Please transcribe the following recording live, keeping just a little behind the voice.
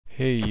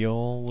Hey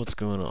y'all, what's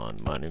going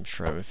on? My name's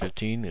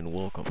Shriver15 and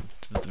welcome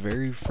to the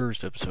very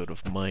first episode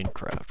of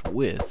Minecraft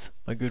with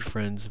my good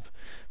friends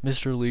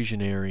Mr.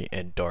 Legionary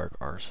and Dark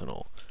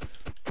Arsenal.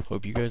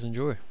 Hope you guys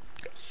enjoy.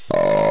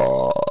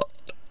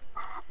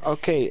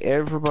 Okay,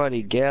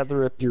 everybody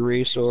gather up your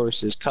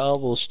resources,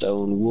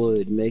 cobblestone,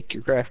 wood, make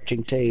your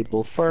crafting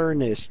table,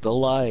 furnace, the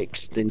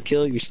likes, then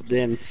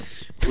then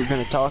we're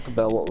gonna talk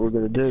about what we're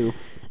gonna do.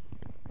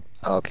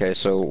 Okay,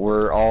 so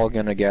we're all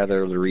gonna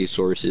gather the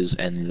resources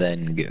and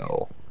then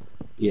go.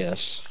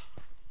 Yes.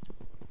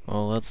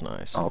 Oh, that's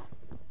nice. Oh,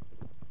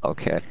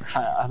 okay.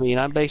 I mean,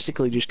 I'm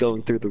basically just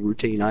going through the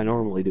routine I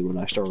normally do when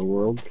I start a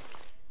world.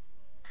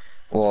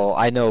 Well,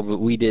 I know, but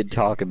we did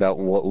talk about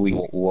what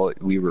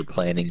we were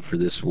planning for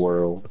this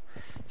world,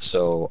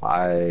 so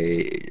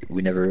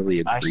we never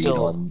really agreed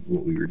on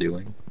what we were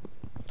doing.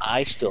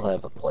 I still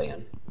have a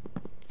plan.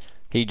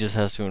 He just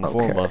has to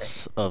inform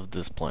us of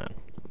this plan.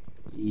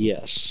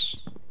 Yes.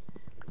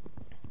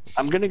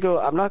 I'm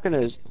not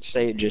gonna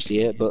say it just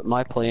yet, but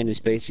my plan is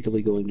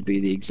basically going to be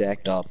the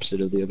exact opposite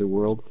of the other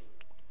world.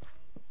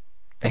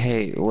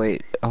 Hey,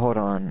 wait, hold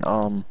on,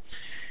 I'm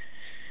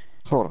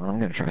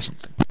gonna try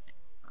something.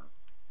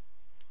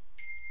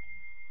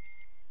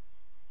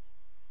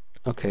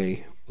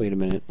 Okay, wait a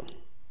minute.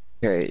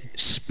 Okay,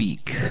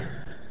 speak.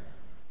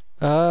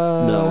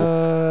 No.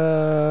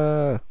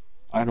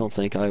 I don't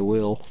think I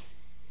will.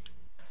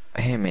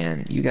 Hey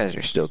man, you guys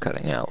are still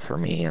cutting out for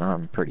me, and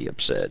I'm pretty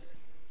upset.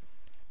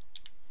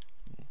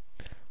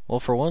 Well,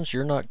 for once,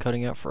 you're not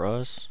cutting out for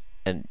us.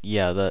 And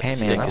yeah, that Hey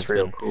man, stick that's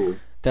real cool.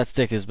 That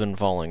stick has been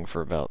falling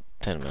for about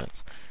 10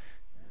 minutes.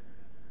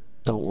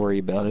 Don't worry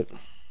about it.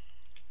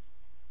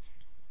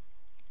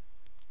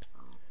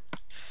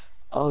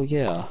 Oh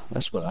yeah,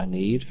 that's what I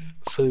need.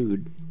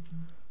 Food.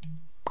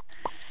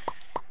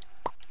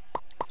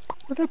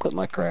 Where'd I put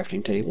my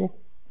crafting table?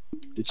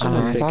 Did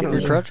someone pick it Your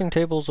up? crafting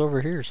table's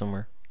over here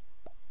somewhere.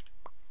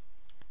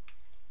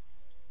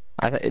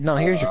 No,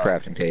 here's your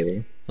crafting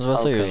table. I was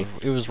about to say,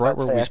 it was right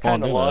where we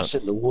spawned in. I lost it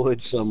in the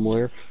woods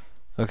somewhere.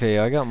 Okay,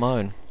 I got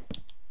mine.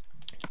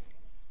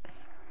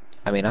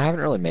 I mean, I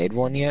haven't really made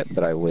one yet,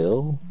 but I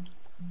will.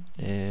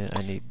 Yeah,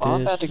 I need this.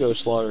 I'm about to go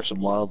slaughter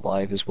some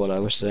wildlife, is what I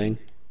was saying.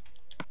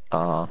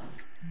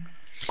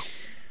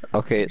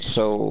 Okay,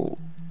 so,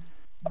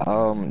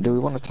 do we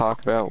want to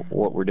talk about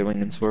what we're doing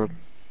in this world?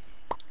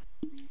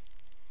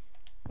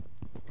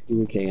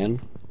 We can.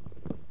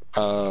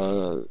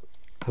 Who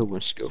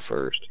wants to go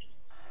first?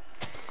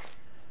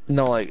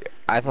 No, like,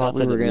 I thought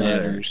we were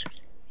gonna...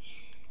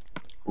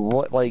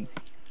 What, like...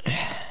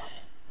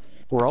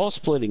 We're all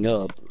splitting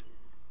up.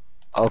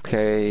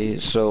 Okay,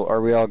 so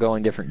are we all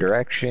going different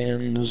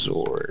directions,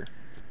 or...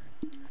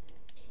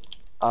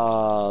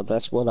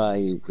 That's what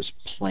I was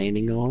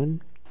planning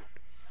on.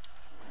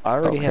 I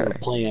already have a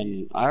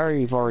plan.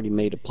 I've already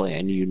made a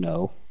plan, you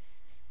know.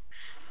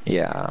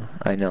 Yeah,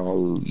 I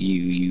know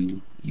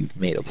you've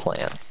made a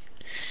plan.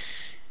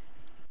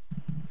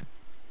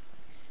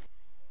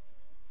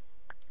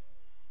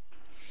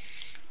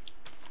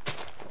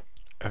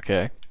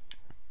 Okay.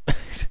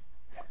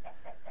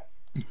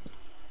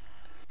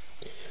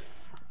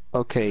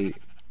 Okay.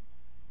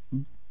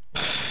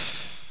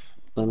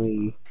 Let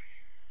me...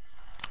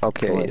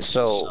 Okay,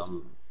 so...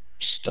 some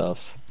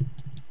stuff.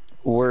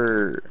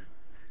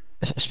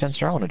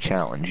 Spencer, I want to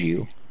challenge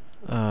you.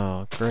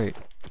 Oh, great.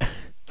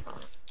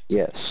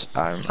 Yes,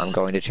 I'm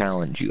going to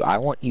challenge you. I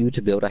want you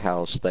to build a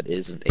house that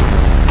isn't a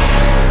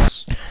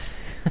house.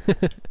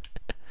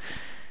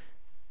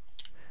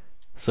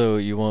 So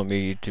you want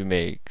me to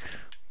make,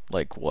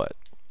 like, what?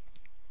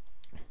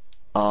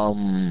 I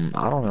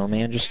don't know,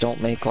 man. Just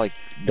don't make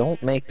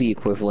the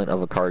equivalent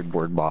of a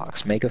cardboard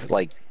box. Make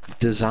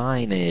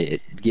design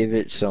it, give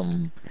it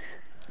some,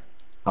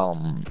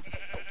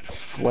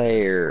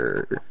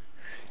 flair.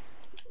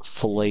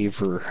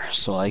 Flavor,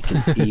 so I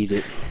can eat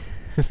it.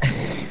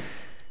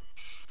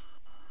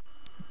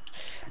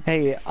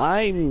 Hey,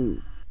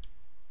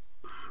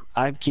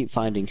 I keep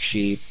finding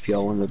sheep.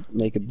 Y'all want to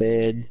make a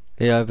bed?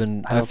 Yeah, I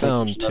don't found think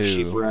there's enough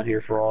sheep two. around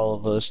here for all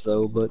of us,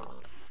 though. But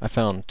I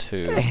found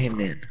two. Hey,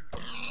 man.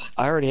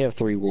 I already have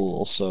 3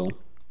 wool, so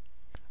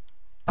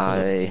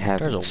I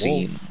haven't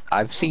seen.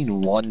 I've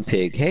seen 1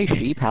 pig. Hey,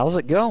 sheep, how's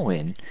it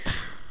going?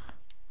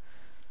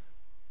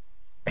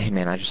 Hey,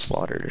 man, I just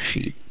slaughtered a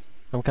sheep.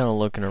 I'm kind of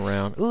looking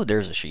around. Ooh,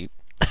 there's a sheep.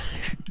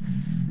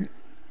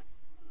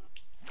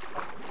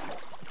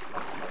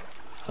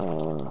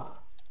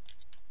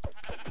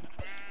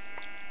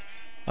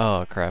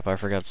 Oh crap! I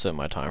forgot to set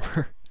my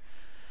timer.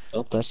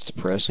 Oh, that's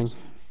depressing.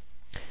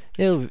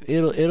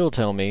 It'll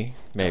tell me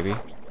maybe.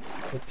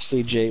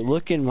 CJ,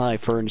 look in my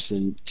furnace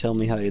and tell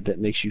me how that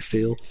makes you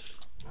feel.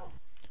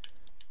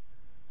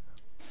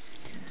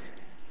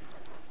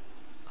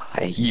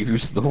 I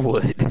use the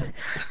wood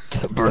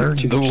to burn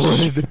the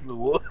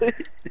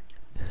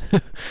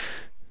wood.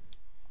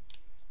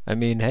 I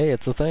mean, hey,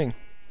 it's a thing.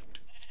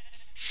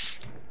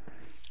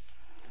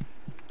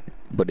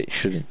 But it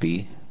shouldn't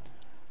be.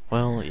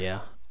 Well,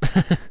 yeah.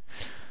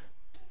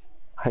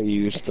 I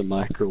used the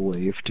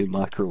microwave to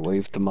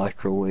microwave the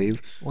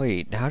microwave.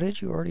 Wait, how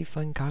did you already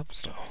find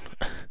cobblestone?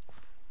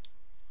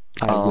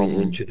 I went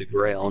into the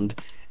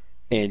ground,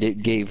 and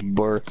it gave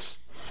birth.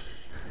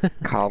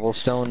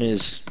 Cobblestone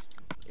is...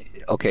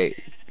 Okay,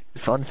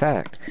 fun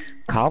fact.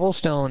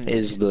 Cobblestone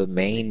is the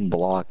main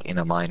block in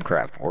a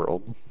Minecraft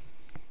world.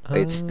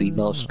 It's the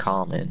most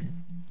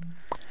common.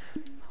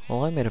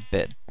 Well, I made a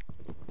bed.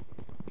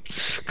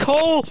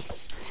 Coal!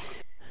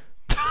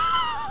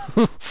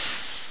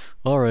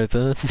 Alright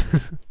then.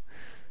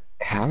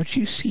 How'd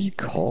you see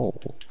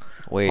coal?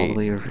 Wait, All the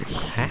way over here.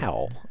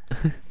 how?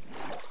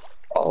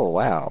 Oh,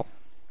 wow.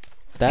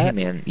 Hey, That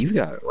man, you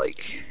got,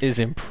 like... is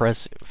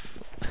impressive.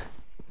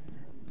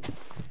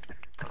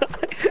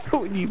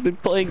 When you've been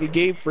playing a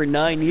game for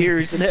 9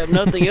 years and have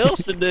nothing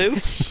else to do.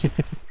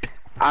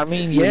 I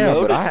mean, You yeah,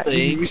 but notice I...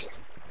 things.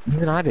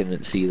 Even I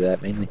didn't see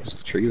that, mainly because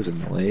the tree was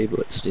in the way,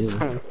 but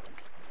still.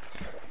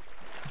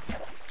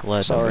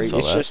 Glad Sorry, saw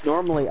it's that. just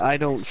normally I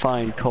don't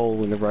find coal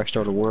whenever I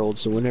start a world,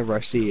 so whenever I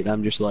see it,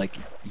 I'm just like,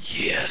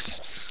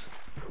 yes.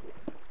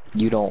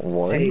 You don't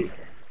what? Hey,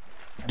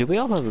 do we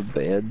all have a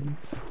bed?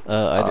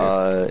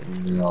 I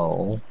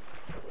No.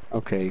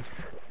 Okay. do.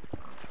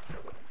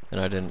 And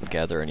I didn't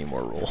gather any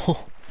more roll.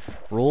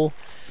 Roll?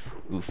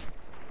 Oof.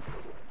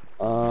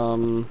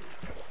 Hold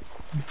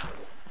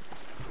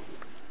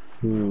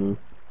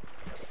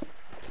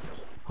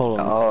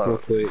on, real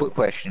quick. Quick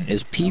question.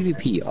 Is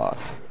PvP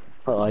off?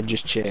 Oh, I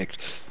just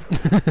checked.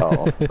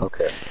 Oh,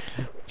 okay.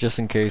 Just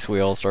in case we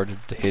all started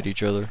to hit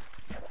each other.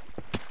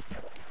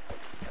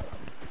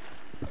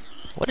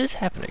 What is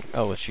happening?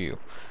 Oh, it's you.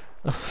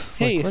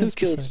 Hey, Like, what who is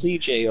killed this thing?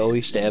 CJ? Oh,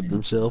 he stabbed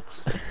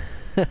himself.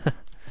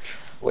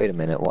 Wait a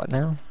minute, what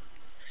now?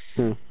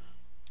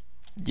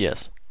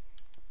 Yes.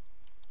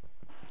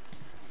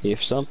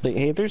 If something...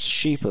 Hey, there's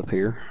sheep up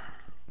here.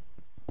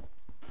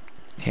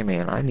 Hey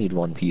man, I need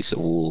one piece of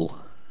wool.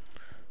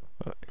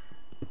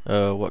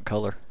 What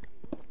color?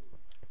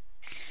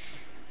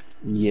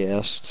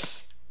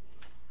 Yes.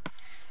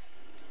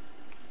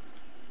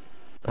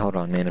 Hold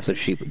on, man, if the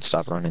sheep would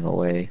stop running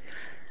away.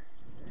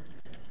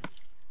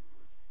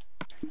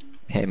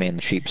 Hey man,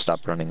 the sheep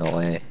stopped running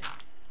away.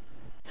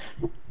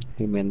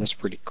 Hey, man, that's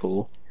pretty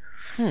cool.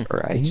 It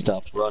Right?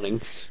 stopped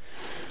running.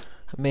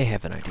 I may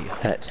have an idea.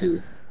 That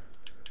too.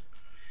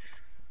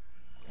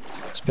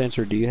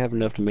 Spencer, do you have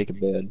enough to make a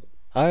bed?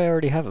 I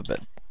already have a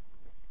bed.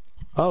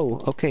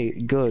 Oh, okay,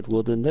 good.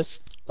 Well, then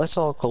let's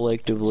all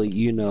collectively,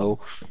 you know...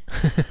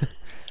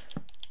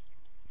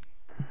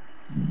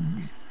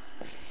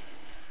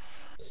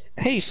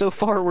 Hey, so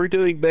far we're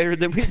doing better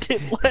than we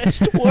did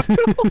last world.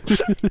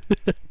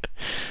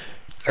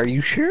 Are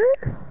you sure?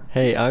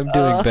 Hey, I'm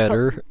doing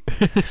better.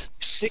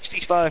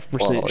 65%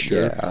 Well,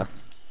 sure. yeah.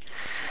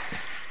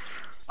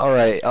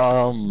 Alright,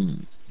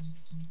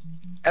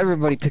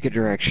 everybody pick a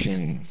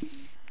direction.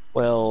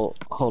 Well,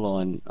 hold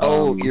on.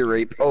 Oh, ear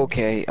rape.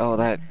 Okay. Oh,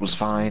 that was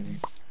fine.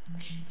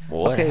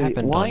 What Okay,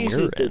 happened why on is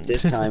your it that end?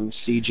 this time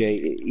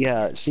CJ...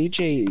 Yeah,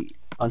 CJ,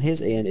 on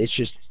his end, it's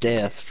just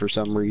death for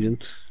some reason.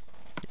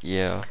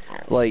 Yeah.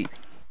 Like,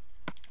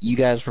 you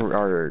guys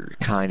are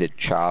kind of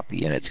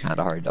choppy, and it's kind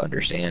of hard to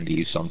understand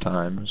you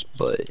sometimes,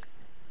 but...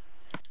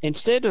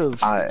 Instead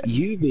of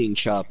you being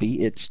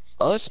choppy, it's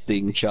us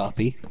being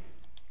choppy.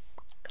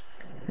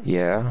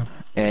 Yeah,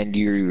 and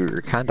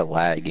you're kind of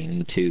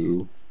lagging,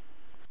 too.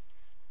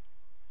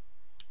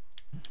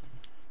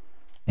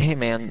 Hey,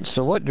 man,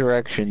 so what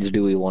directions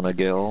do we want to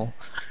go?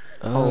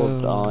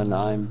 Hold on,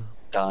 I'm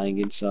dying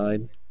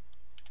inside.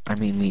 I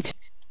mean, me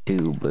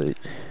too, but...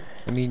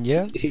 I mean,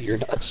 yeah. You're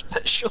not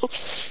special.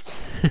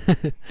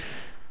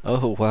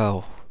 Oh,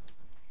 wow.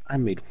 I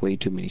made way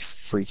too many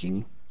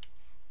freaking...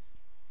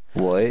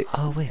 What?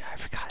 Oh, wait, I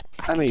forgot.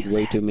 I made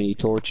way too many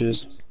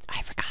torches.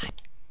 I forgot.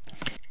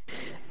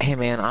 Hey,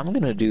 man, I'm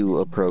gonna do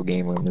a pro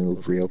gamer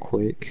move real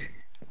quick.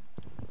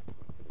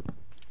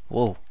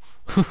 Whoa.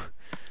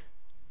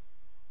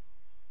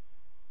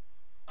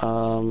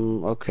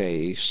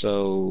 Okay,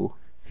 so...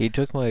 He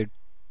took my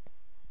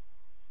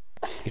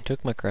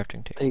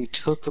crafting table. They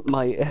took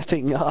my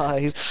effing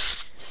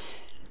eyes.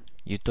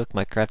 You took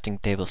my crafting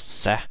table,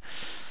 sah.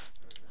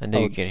 I know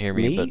Oh, you can't hear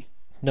me, me? but...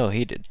 No,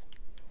 he did.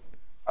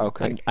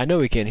 Okay. I know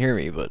he can't hear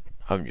me, but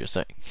I'm just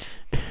saying.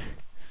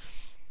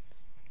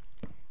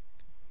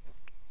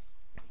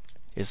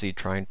 Is he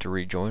trying to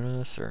rejoin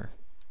us, or...?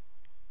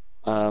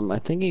 I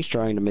think he's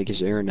trying to make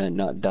his internet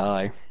not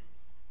die.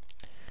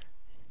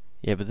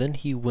 Yeah, but then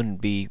he wouldn't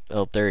be...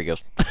 Oh, there he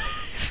goes.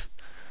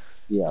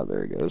 Yeah,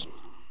 there he goes.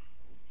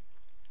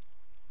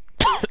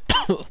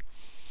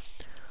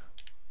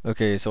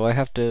 Okay, so I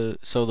have to...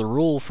 So the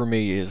rule for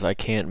me is I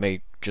can't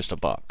make just a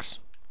box.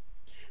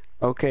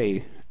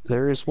 Okay,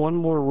 there is one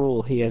more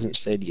rule he hasn't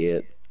said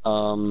yet.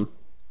 If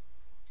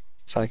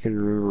I can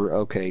remember,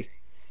 okay.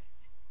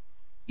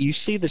 You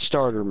see the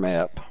starter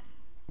map.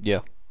 Yeah.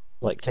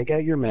 Like, take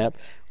out your map.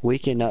 We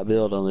cannot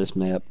build on this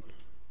map.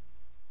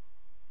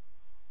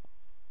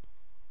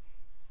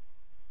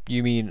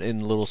 You mean in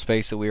the little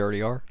space that we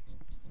already are?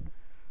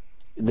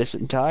 This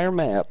entire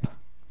map,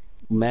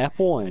 map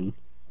 1,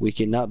 We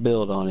cannot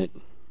build on it.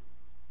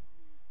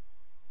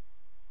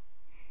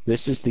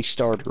 This is the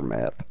starter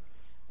map.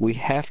 We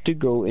have to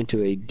go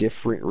into a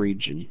different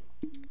region.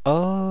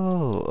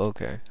 Oh,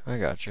 okay. I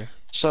got you.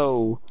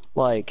 So,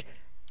 like,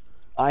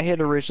 I had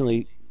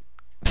originally...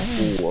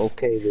 Ooh,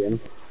 okay then.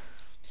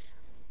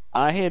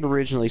 I had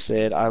originally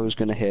said I was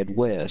going to head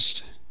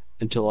west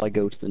until I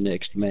go to the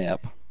next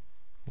map.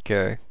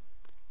 Okay.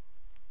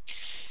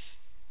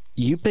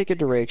 You pick a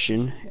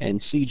direction, and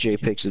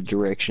CJ picks a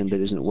direction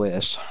that isn't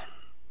west.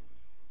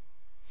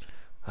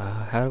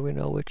 How do we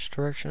know which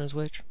direction is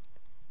which?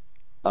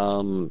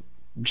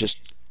 Just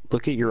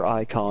look at your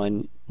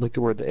icon, look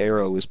at where the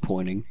arrow is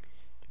pointing.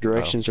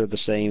 Directions are the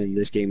same in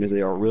this game as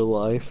they are in real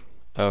life.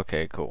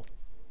 Okay, cool.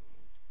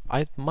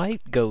 I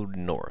might go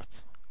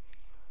north.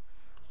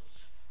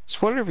 So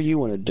whatever you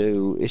want to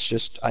do, it's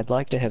just I'd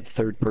like to have the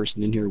third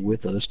person in here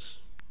with us.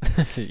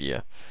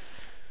 Yeah.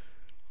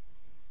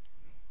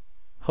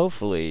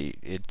 Hopefully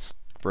it's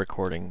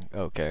recording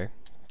okay.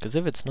 Because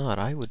if it's not,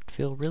 I would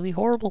feel really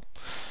horrible.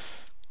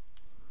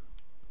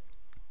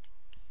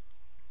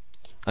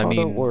 I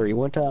mean, don't worry.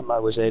 One time I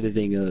was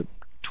editing a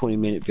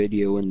 20-minute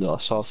video and the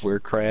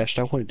software crashed.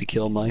 I wanted to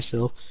kill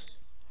myself.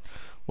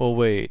 well,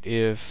 wait.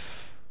 If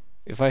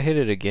I hit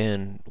it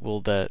again,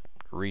 will that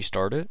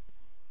restart it?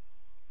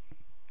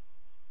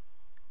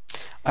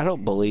 I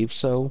don't believe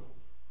so.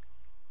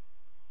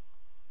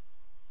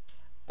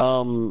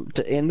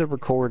 To end the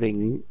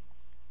recording,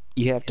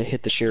 you have to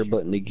hit the share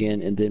button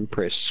again and then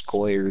press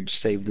square to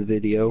save the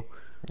video.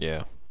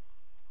 Yeah.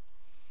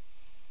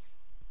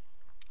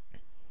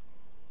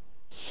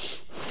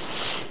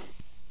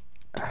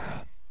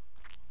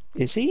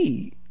 Is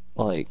he,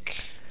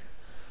 like...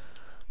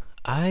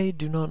 I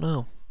do not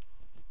know.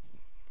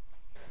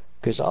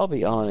 Because I'll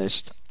be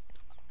honest,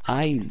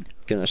 I'm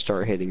gonna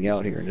start heading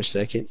out here in a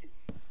second.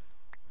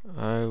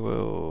 I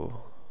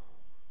will...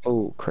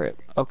 Oh, crap.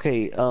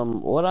 Okay,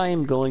 what I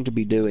am going to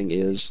be doing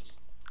is...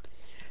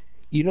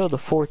 You know the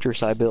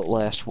fortress I built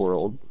last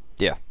world?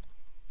 Yeah.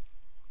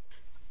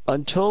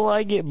 Until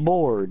I get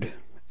bored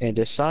and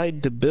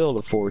decide to build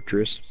a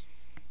fortress,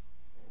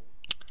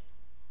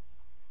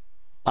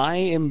 I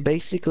am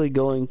basically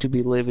going to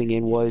be living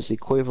in what is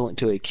equivalent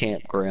to a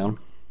campground.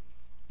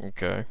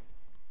 Okay.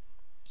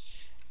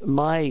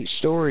 My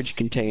storage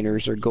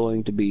containers are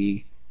going to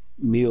be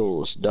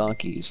mules,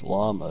 donkeys,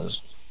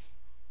 llamas.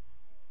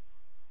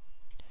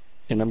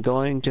 And I'm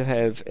going to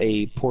have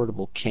a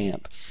portable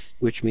camp,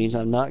 which means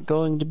I'm not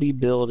going to be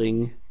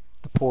building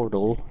the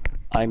portal.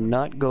 I'm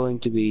not going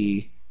to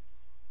be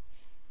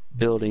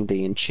building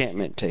the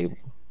enchantment table.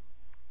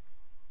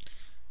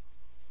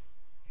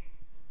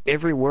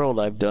 Every world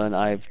I've done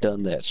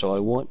that. So I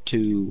want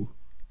to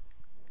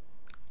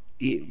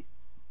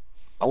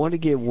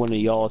give one of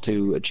y'all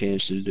two a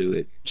chance to do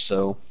it.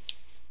 So,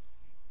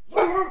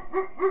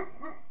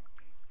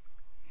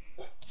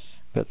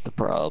 but the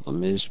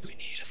problem is we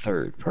need a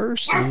third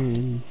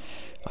person.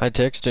 I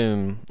texted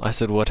him, I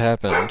said, what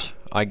happened?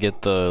 I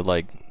get the,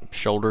 like,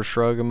 shoulder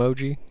shrug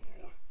emoji.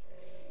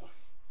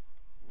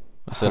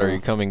 I said, are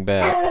you coming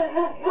back?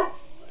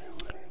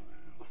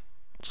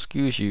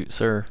 Excuse you,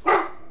 sir.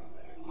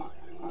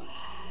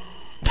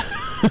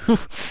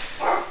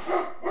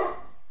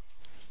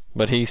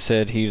 But he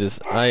said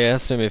I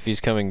asked him if he's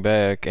coming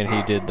back, and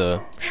he did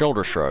the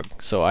shoulder shrug,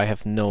 so I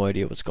have no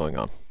idea what's going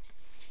on.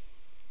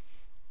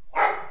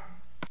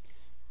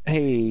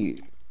 Hey,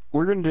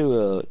 we're gonna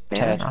do a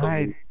task.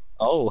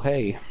 Oh,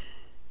 hey.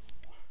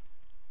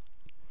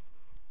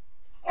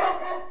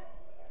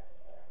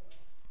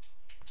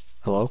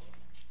 Hello?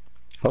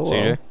 Hello.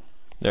 CJ?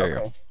 There you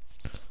go.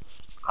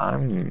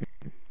 I'm...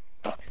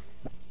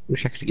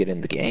 Wish I could get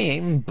in the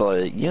game,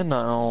 but, you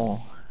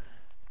know...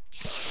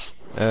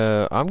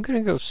 I'm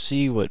gonna go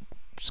see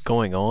what's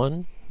going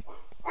on.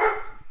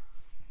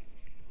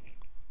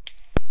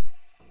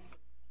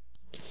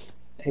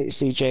 Hey,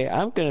 CJ,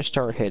 I'm gonna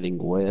start heading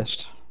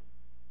west.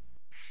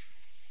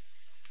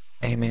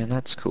 Hey man,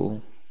 that's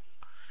cool.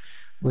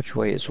 Which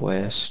way is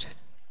west?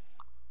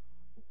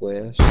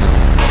 West.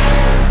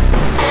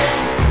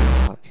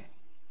 Fuck.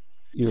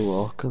 You're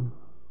welcome.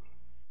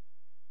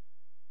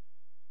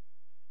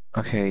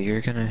 Okay,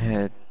 you're gonna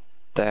head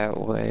that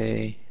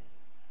way.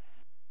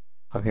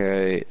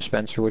 Okay,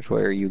 Spencer, which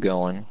way are you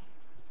going?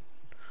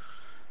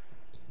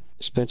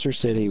 Spencer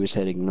said he was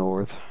heading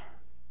north.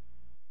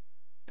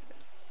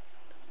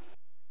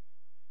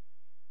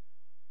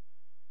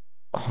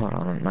 Hold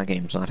on, my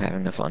game's not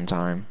having a fun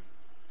time.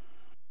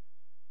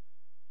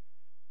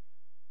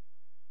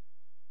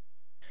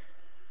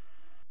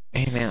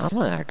 Hey man, I'm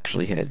gonna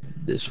actually head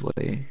this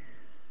way.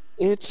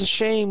 It's a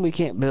shame we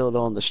can't build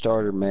on the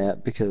starter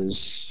map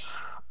because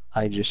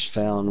I just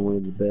found one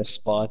of the best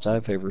spots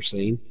I've ever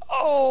seen.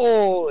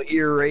 Oh,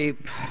 ear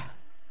rape.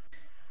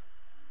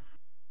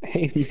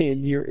 Hey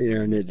man, your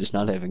internet is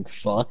not having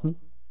fun.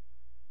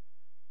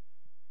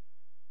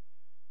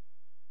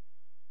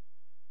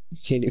 You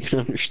can't even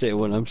understand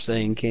what I'm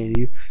saying, can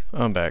you?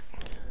 I'm back.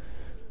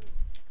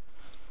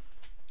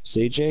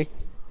 CJ?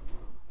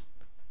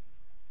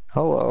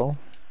 Hello.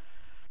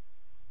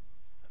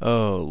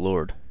 Oh,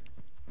 Lord.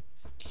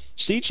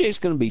 CJ's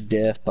gonna be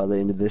deaf by the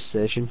end of this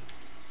session.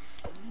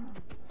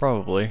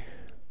 Probably.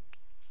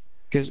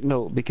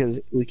 Because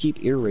we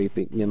keep ear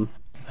raping him.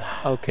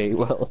 Okay,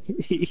 well.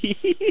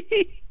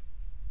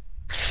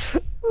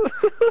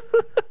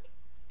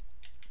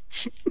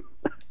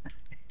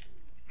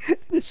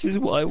 This is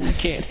why we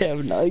can't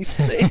have nice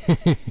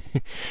things.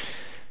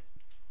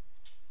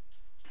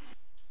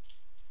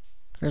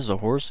 There's a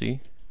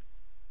horsey.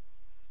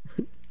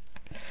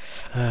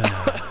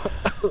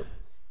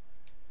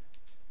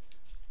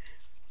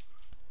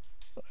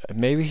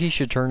 Maybe he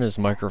should turn his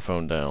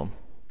microphone down.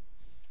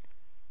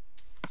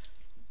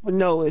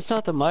 No, it's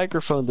not the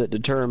microphone that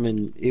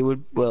determined it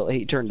would. Well,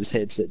 he turned his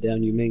headset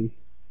down. You mean?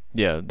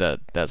 Yeah,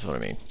 that's what I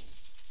mean.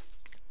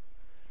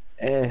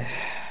 Uh,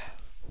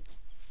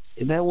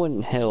 that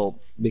wouldn't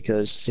help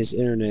because his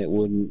internet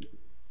wouldn't.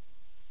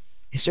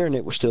 His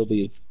internet would still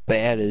be as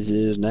bad as it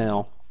is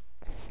now.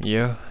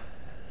 Yeah.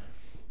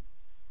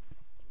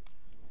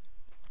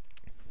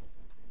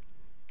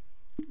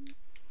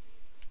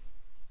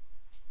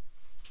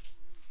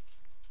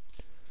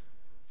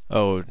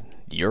 Oh,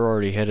 you're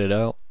already headed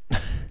out?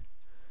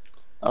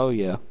 Oh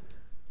yeah,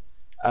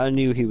 I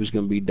knew he was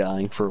going to be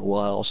dying for a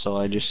while, so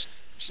I just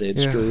said,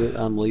 Yeah. "Screw it,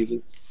 I'm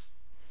leaving."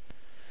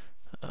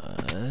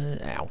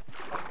 Ow.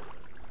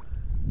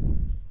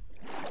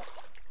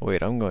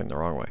 Wait, I'm going the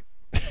wrong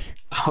way.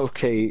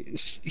 Okay,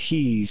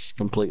 he's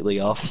completely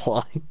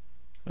offline.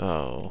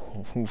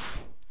 Oh, oof.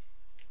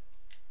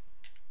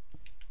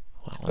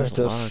 Wow, there's That's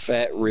a a lot of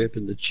fat rip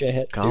in the chat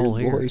there, gobble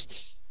here.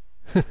 boys.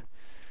 Am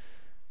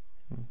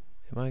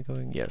I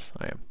going? Yes,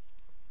 I am.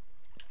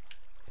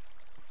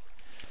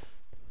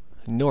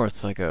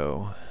 North I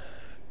go.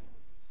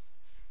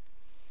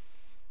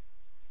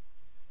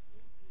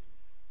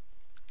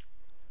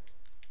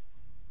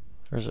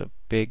 There's a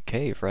big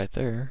cave right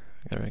there.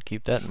 Gotta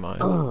keep that in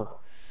mind.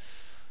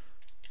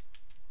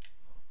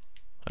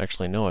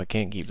 Actually, no, I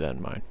can't keep that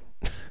in mind.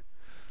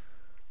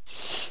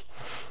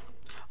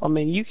 I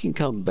mean, you can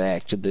come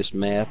back to this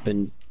map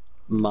and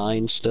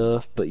mine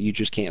stuff, but you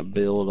just can't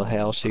build a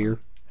house here.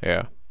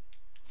 Yeah.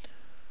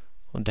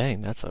 Well,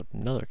 dang, that's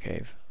another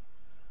cave.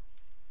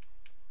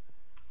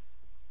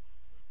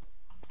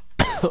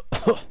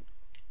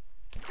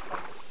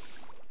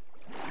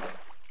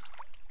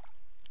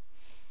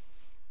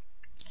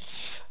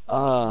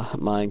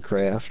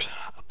 Minecraft.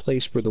 A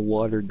place where the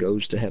water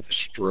goes to have a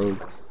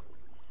stroke.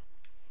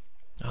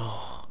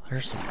 Oh,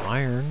 there's some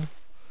iron.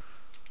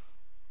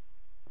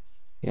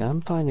 Yeah,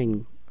 I'm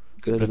finding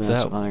good But if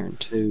amounts that- of iron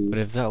too. But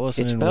if that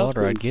wasn't It's in about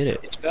water, to- I'd get it.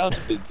 It's about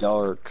to be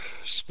dark,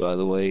 by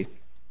the way.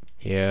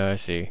 Yeah, I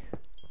see.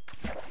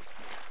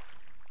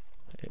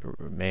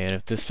 Man,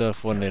 if this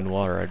stuff wasn't in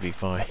water, I'd be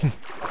fine.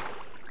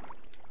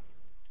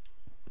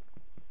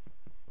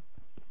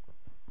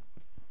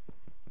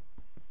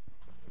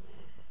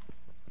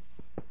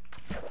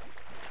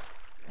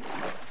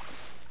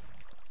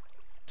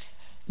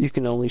 You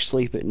can only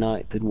sleep at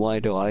night, then why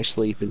do I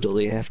sleep until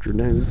the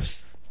afternoon?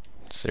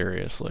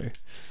 Seriously.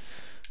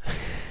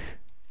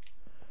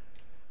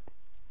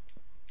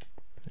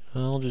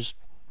 I'll just...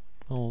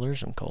 Oh, there's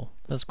some coal.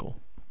 That's cool.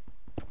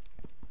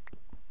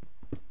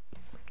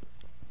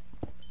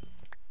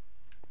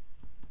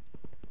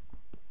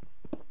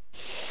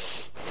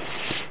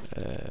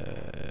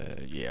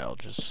 Yeah, I'll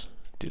just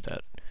do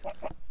that.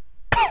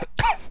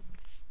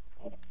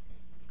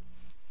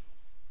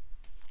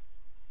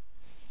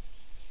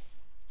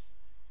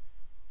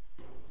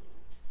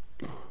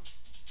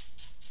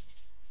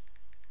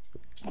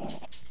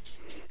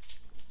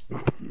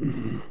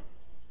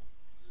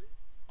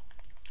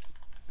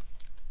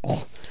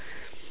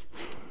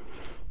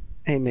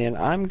 Hey man,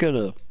 I'm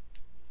gonna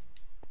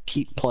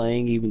keep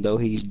playing even though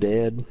he's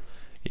dead.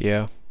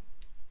 Yeah.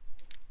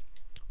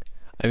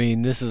 I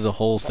mean, this is a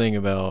whole thing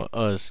about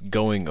us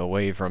going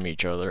away from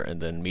each other and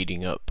then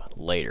meeting up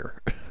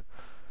later.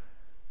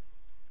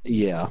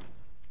 Yeah.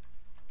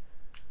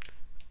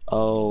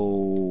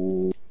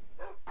 Oh,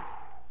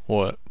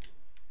 What?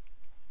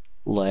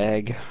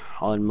 lag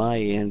on my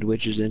end,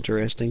 which is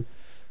interesting.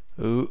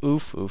 Ooh,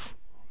 oof, oof.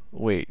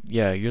 Wait,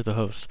 yeah, you're the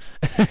host.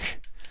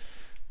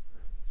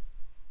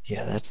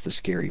 Yeah, that's the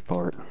scary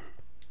part.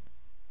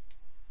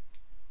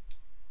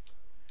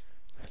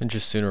 And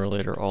just sooner or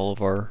later, all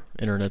of our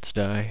internets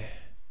die.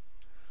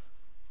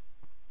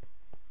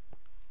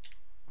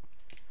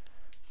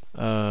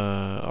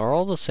 Are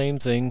all the same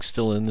things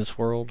still in this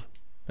world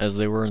as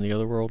they were in the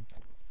other world?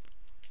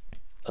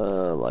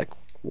 Like,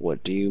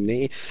 what do you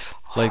mean?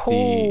 Like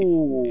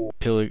Oh,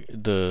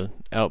 the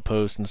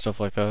outposts and stuff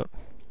like that?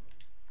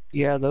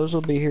 yeah, those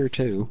will be here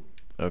too.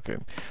 Okay.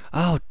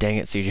 Oh, dang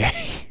it, CJ.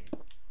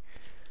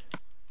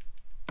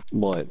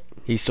 What?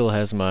 He still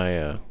has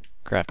my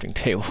crafting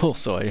table,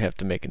 so I have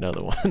to make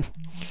another one.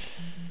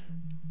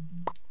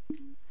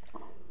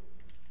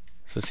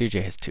 So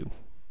CJ has 2.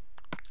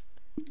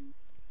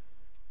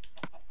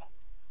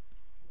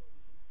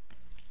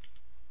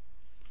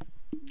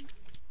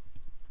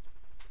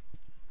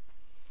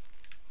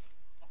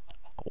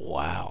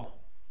 Wow.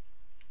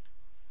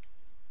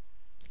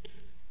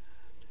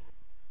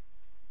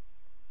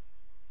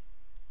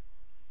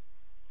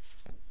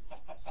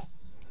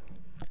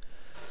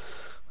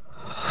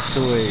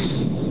 So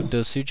wait,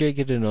 does CJ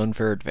get an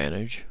unfair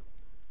advantage?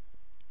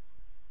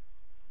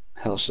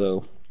 How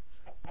so?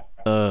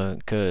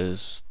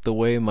 'Cause the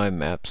way my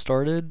map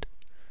started,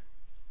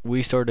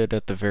 we started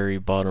at the very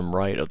bottom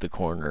right of the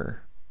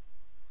corner.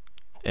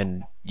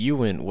 And you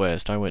went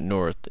west, I went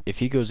north. If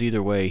he goes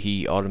either way,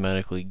 he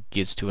automatically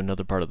gets to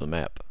another part of the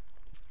map.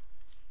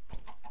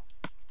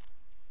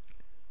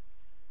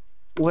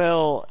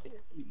 Well,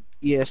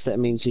 yes, that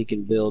means he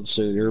can build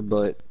sooner,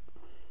 but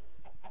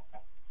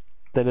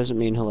that doesn't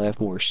mean he'll have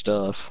more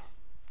stuff.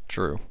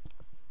 True.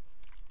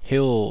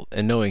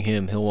 And knowing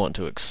him, he'll want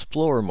to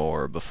explore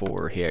more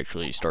before he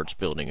actually starts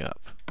building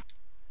up.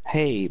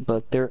 Hey,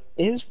 but there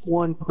is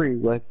one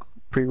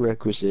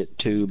prerequisite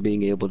to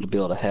being able to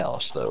build a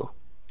house, though.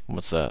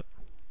 What's that?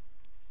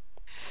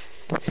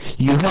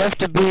 You have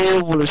to be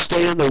able to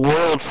stay in the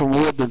world for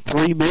more than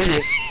 3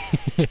 minutes.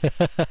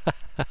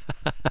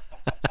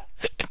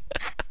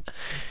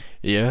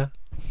 Yeah?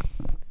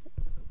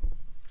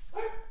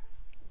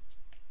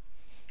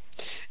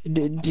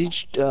 Did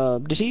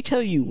he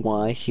tell you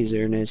why his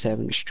internet's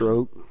having a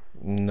stroke?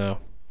 No.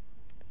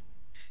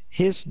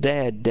 His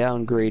dad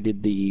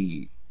downgraded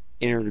the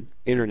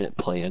internet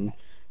plan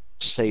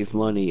to save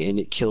money, and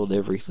it killed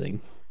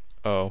everything.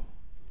 Oh.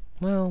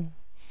 Well,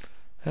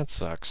 that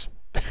sucks.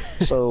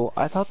 So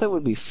I thought that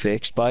would be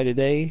fixed by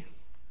today.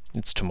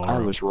 It's tomorrow. I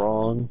was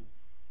wrong.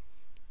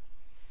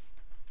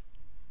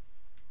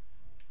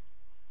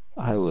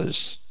 I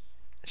was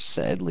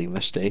sadly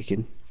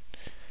mistaken.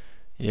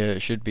 Yeah,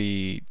 it should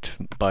be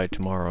by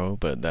tomorrow,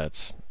 but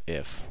that's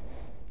if.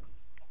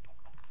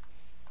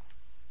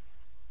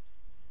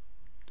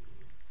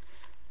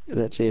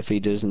 That's if he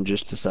doesn't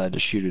just decide to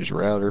shoot his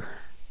router.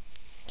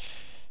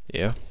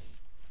 Yeah.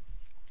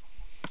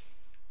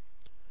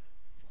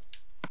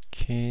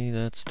 Okay,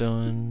 that's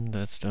done.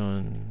 That's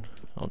done.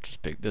 I'll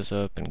just pick this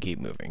up and keep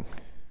moving.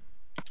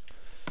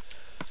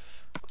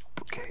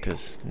 Okay.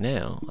 Because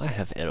now I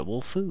have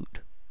edible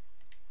food.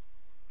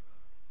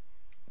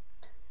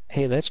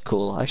 Hey, that's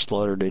cool. I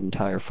slaughtered an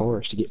entire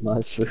forest to get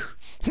my food.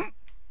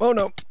 Oh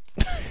no!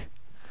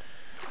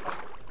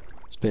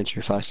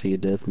 Spencer, if I see a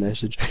death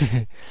message.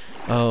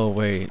 Oh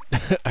wait,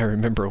 I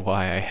remember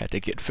why I had to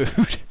get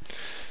food.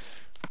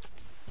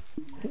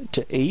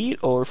 To eat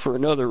or for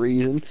another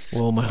reason?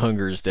 Well, my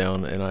hunger is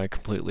down and I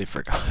completely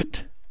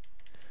forgot.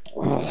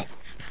 Ugh.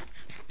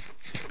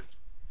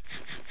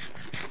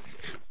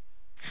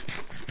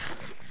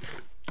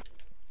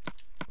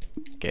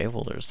 Okay,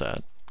 well there's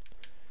that.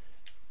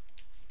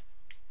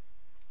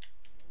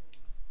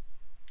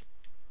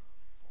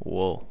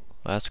 Whoa,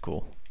 that's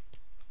cool.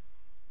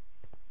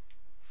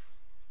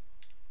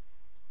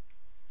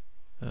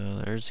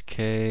 There's a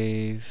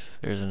cave.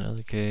 There's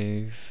another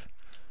cave.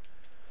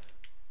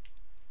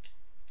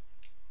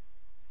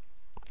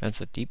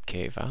 That's a deep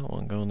cave. I don't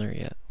want to go in there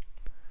yet.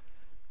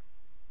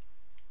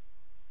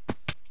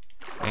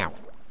 Ow.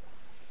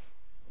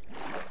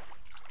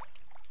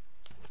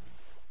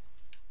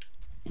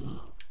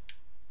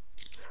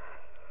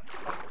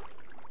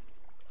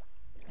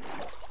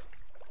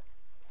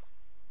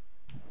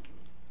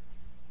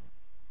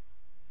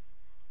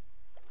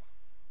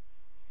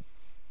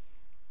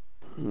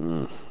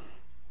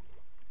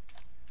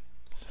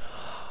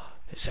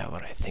 Is that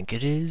what I think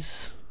it is?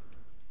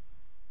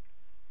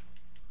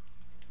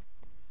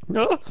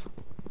 No.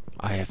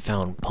 I have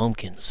found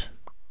pumpkins.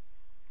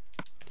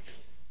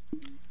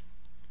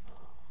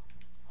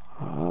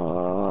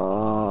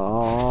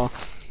 I'm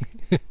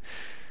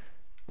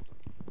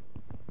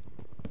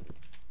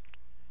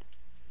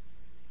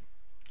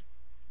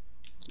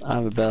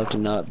about to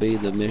not be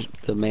the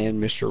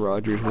man Mr.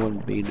 Rogers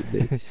wanted me to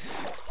be.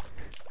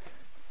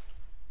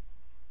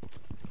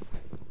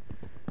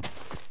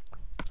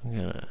 I'm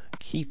gonna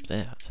keep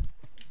that.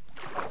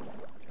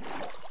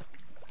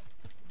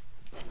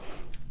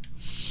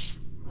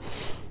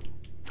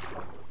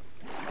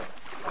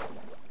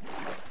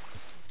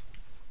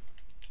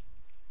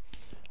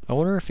 I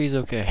wonder if he's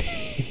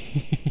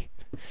okay.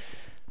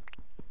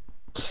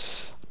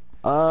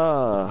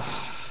 No.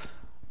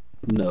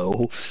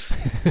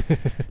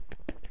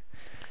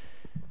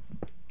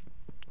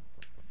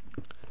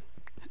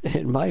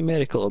 In my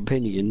medical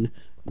opinion,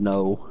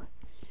 no,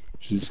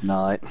 he's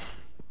not.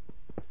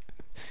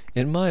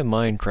 In my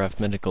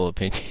Minecraft medical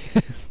opinion.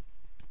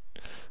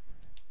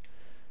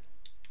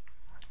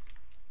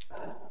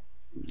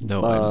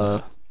 No,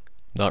 I'm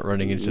not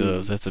running into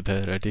those. That's a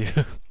bad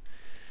idea.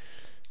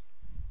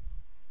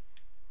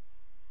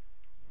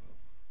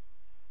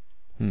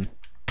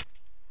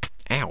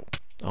 Ow.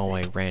 Oh,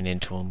 I ran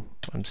into him.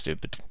 I'm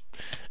stupid.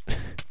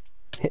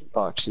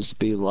 Hitboxes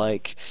be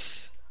like,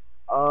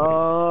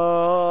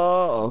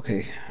 oh,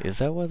 okay. Is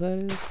that what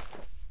that is?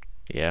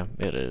 Yeah,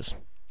 it is.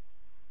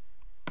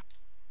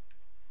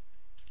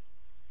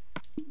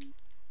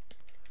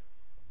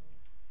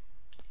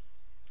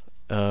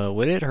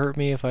 Would it hurt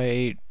me if I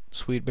ate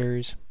sweet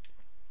berries?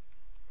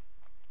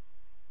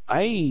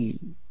 I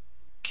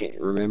can't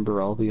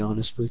remember, I'll be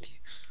honest with you.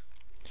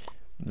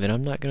 Then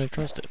I'm not gonna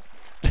trust it.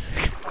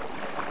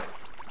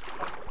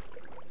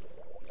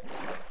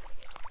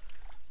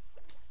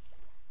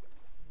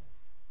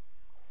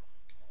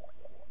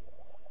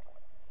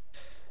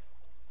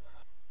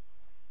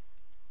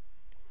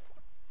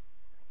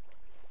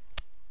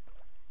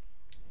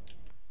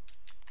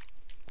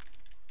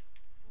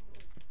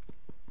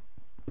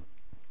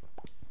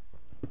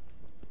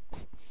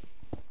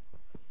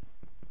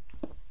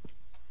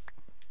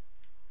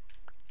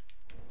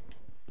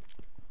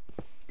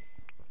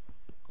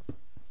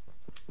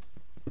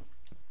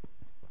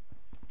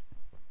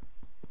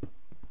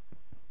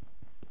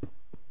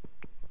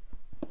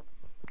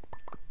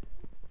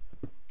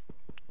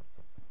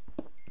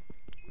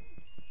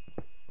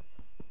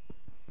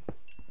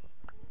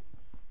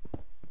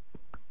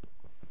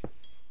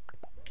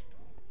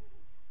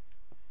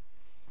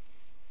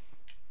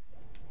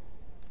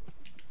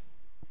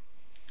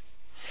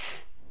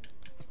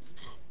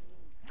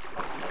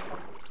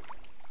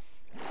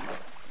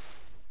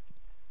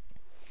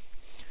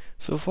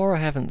 So far, I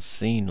haven't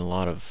seen a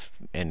lot of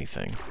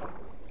anything.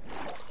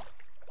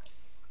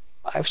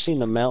 I've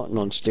seen a mountain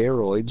on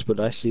steroids, but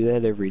I see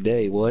that every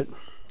day. What?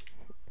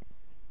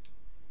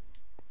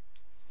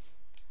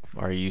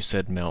 Are you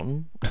said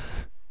mountain?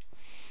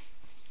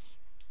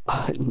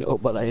 No,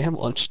 but I am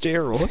on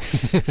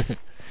steroids.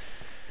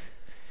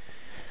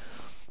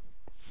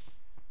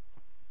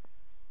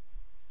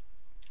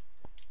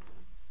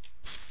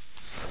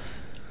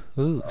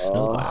 Ooh,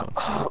 snow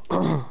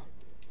biome.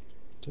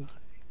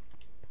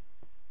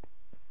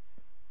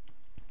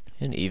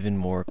 And even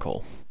more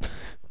coal.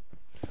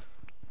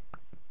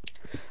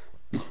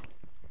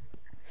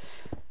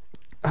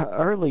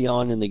 Early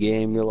on in the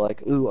game, you're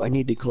like, ooh, I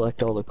need to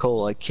collect all the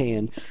coal I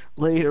can.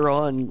 Later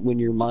on, when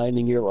you're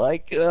mining, you're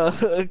like,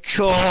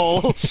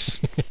 coal!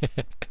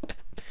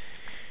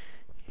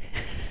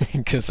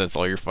 Because that's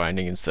all you're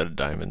finding instead of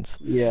diamonds.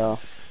 Yeah.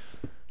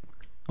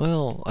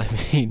 Well, I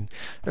mean,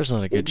 there's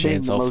not a good It being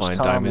chance the I'll most find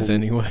diamonds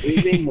common, anyway.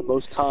 it being the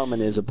most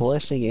common is a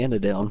blessing and a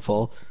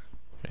downfall.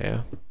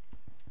 Yeah.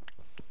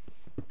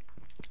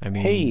 I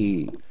mean,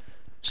 Hey,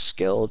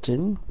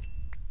 skeleton.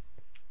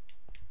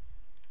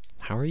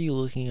 how are you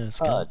looking at a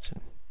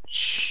skeleton?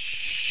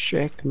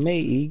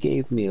 Checkmate. He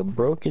gave me a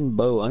broken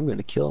bow. I'm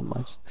gonna kill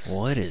myself.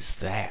 What is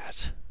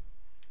that?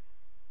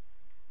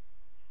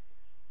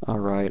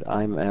 Alright,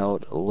 I'm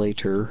out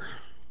later.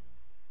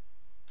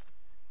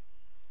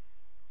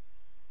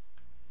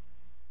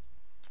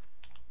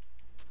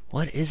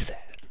 What is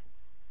that?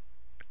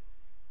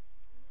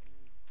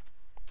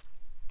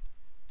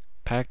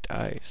 Packed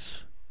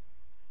ice.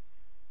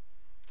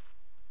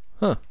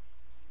 Huh.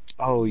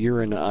 Oh,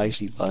 you're in an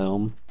icy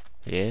biome.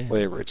 Yeah.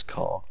 Whatever it's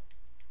called.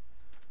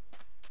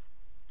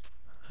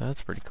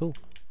 That's pretty cool.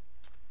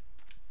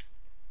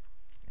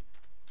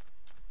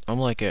 I'm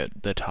like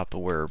at the top of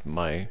where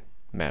my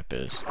map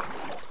is.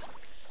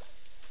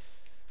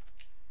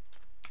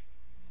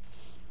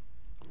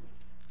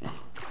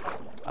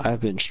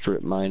 I've been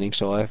strip mining,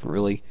 so I haven't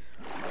really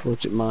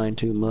looked at mine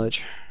too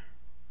much.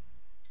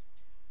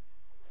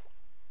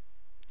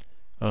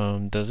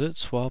 Does it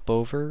swap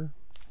over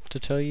to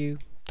tell you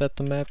that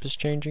the map is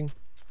changing?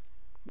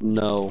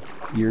 No,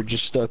 you're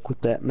just stuck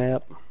with that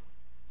map.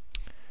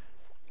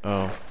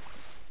 Oh.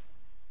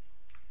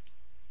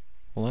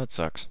 Well, that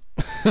sucks.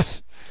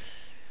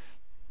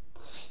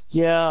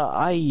 Yeah,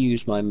 I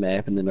used my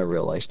map and then I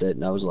realized it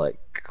and I was like,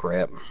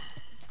 crap.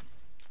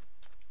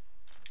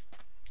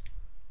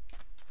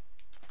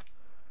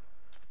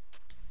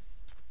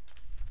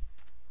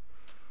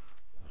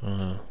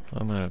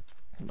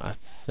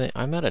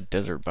 I'm at a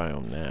desert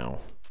biome now.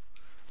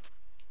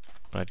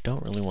 But I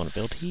don't really want to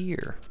build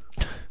here.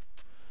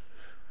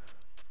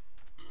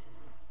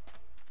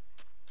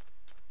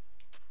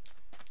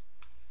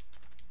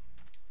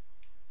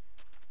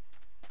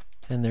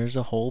 And there's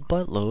a whole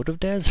buttload of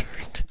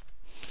desert.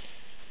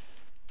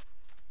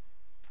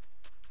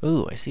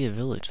 Ooh, I see a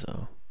village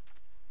though.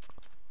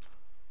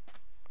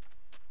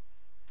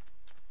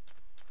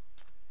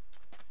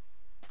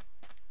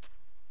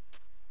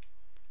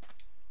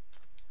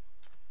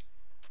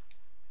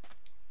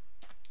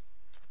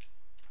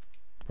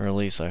 Or at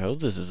least I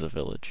hope this is a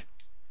village.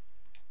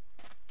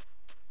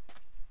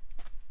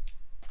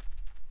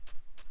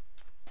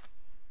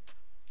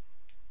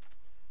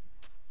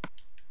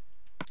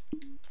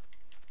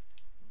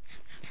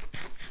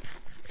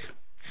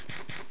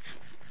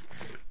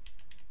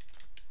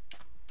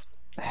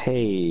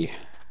 Hey.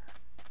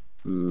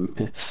 I'm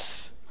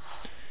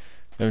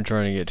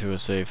trying to get to a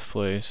safe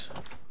place.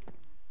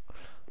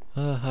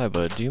 Hi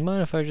bud, do you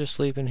mind if I just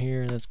sleep in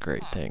here? That's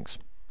great, thanks.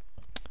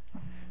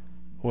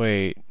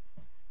 Wait.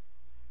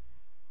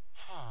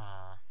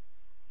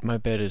 My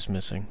bed is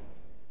missing.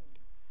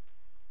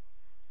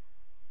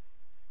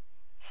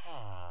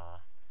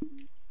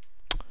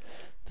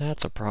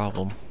 That's a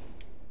problem.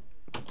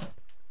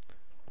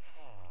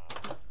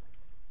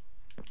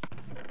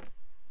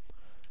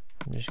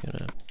 I'm just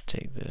gonna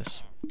take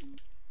this.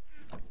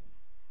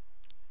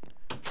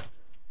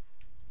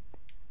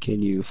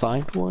 Can you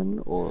find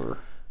one, or?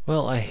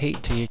 Well, I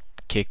hate to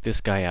kick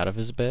this guy out of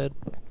his bed,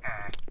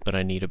 but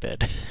I need a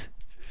bed.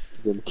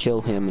 Then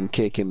kill him and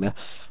kick him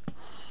out.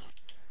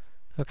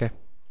 Okay.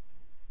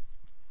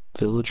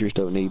 Villagers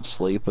don't need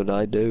sleep, but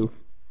I do.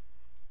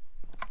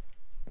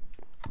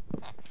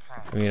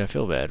 I mean, I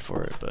feel bad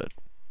for it, but...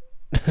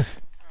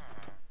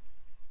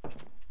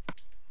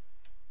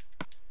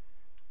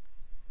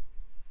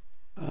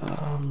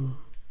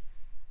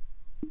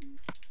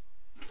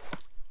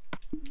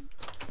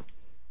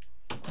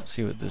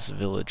 See what this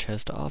village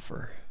has to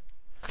offer.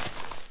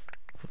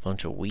 A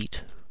bunch of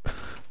wheat.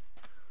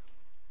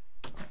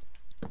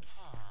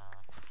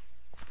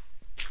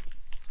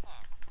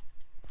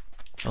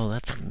 Oh,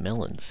 that's a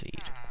melon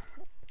seed.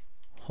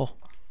 Oh.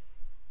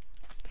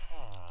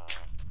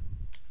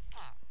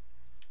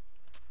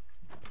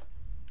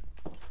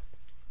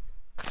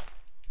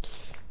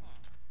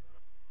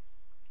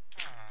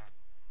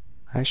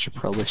 I should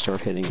probably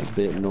start heading a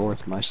bit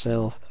north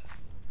myself.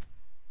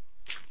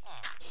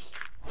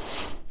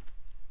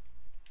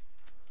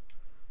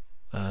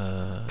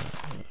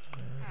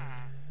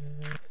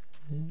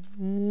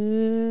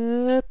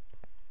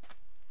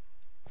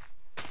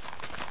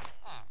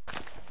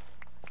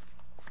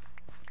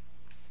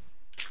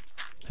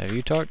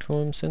 you talked to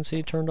him since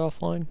he turned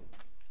offline?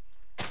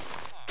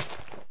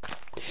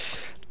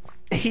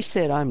 He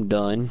said I'm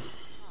done.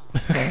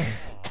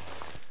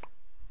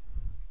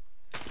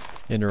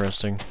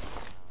 Interesting.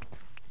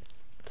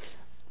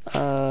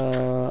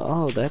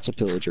 Oh, that's a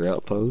pillager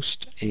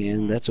outpost,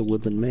 and that's a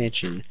woodland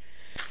mansion.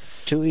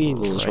 Two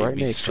eagles right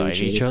next to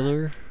beside each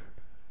other.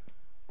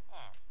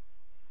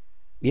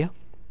 Yeah,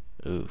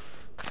 Oof.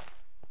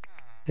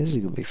 this is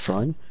gonna be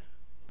fun.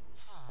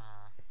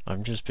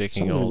 I'm just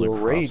picking So I'm all the gonna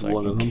go crops raid I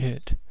one of can them.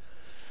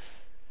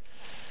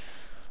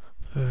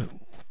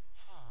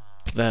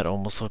 get. That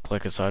almost looked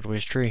like a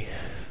sideways tree.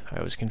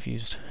 I was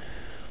confused.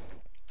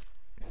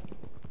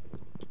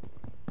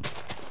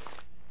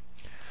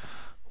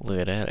 Look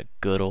at that, a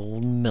good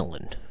old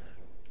melon.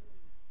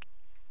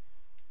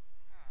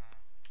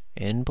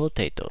 And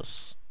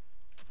potatoes.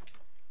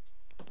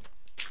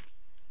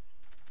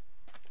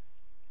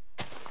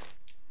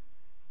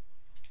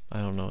 I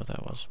don't know what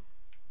that was.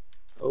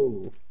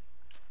 Oh.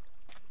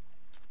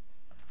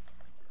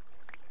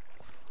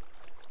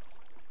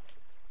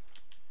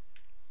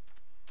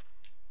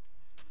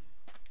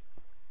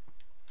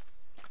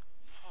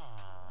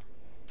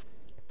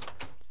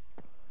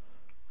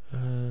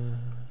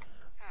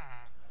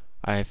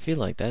 I feel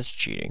like that's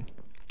cheating.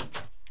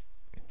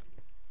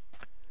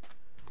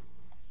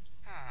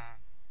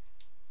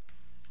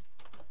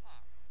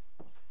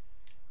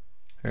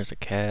 There's a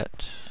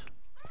cat.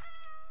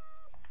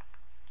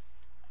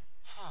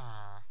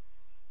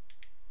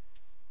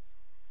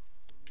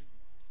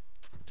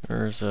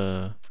 There's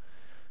a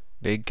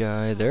big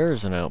guy.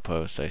 There's an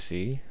outpost, I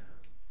see.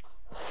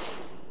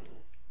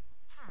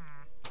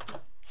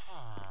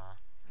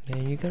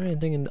 Man, you got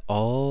anything in...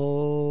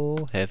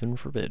 Oh, heaven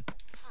forbid.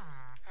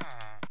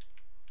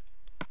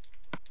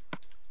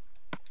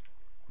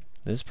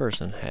 This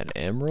person had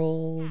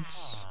emeralds.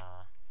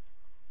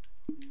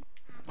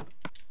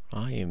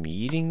 I am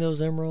eating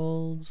those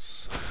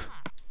emeralds.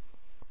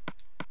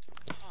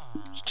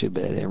 It's too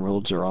bad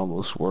emeralds are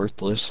almost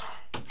worthless.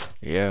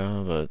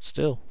 Yeah, but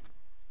still.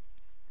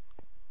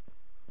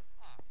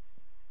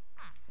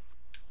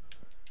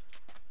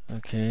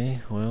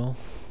 Okay, well...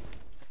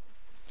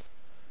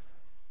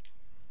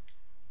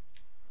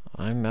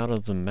 I'm out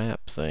of the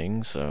map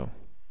thing, so...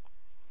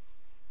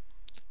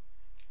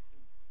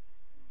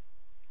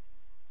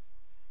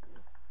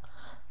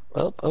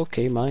 Well,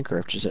 okay,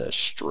 Minecraft just had a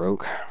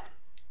stroke.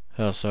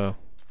 How so?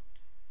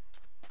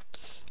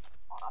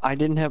 I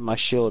didn't have my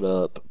shield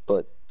up,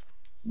 but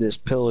this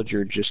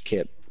pillager just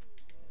kept...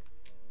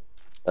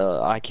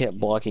 I kept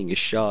blocking his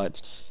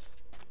shots.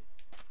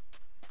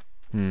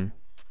 I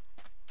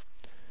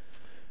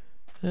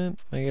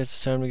guess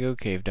it's time to go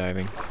cave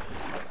diving.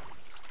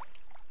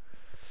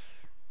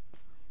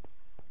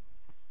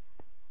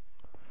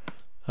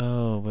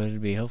 Oh, but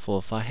it'd be helpful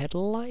if I had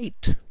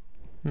light.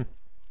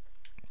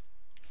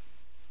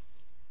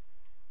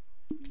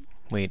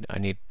 Wait, I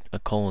need a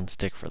coal and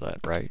stick for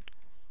that, right?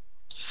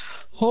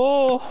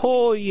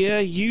 Oh, yeah,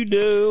 you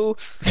do.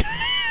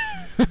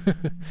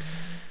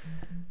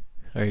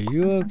 Are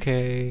you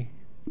okay?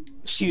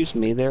 Excuse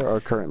me, there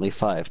are currently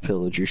 5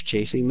 pillagers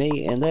chasing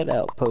me, and that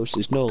outpost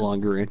is no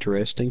longer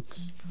interesting.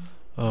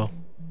 Oh.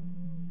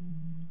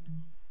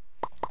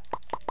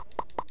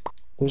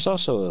 There's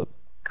also a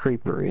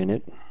creeper in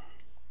it.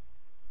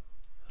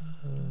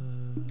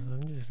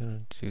 I'm just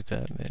gonna do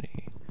that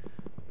many.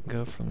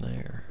 Go from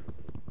there.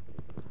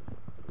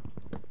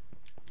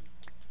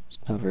 It's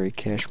not very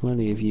cash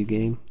money of you,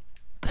 game.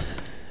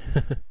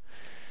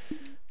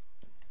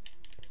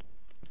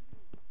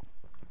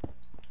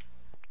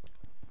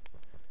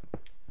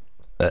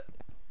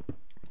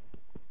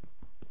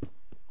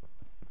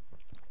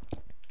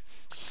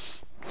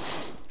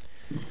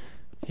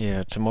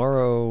 Yeah,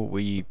 tomorrow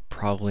we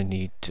probably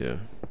need to,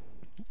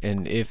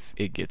 and if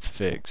it gets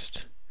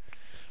fixed,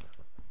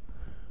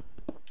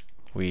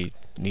 we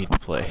need to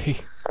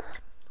play.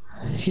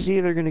 He's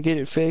either gonna get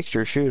it fixed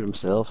or shoot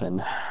himself,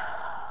 and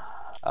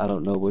I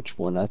don't know which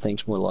one I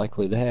think's more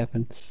likely to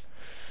happen.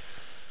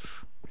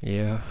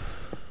 Yeah.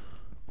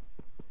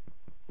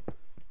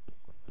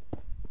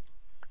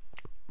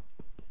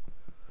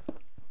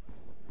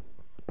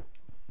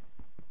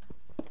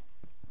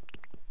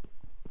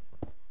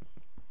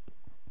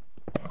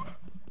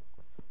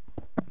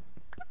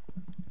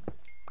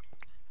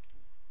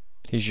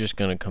 He's just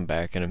gonna come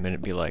back in a minute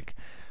and be like,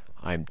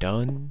 I'm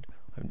done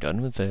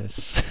with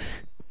this.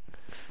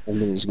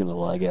 And then he's gonna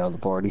lag out of the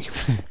party.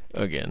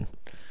 Again.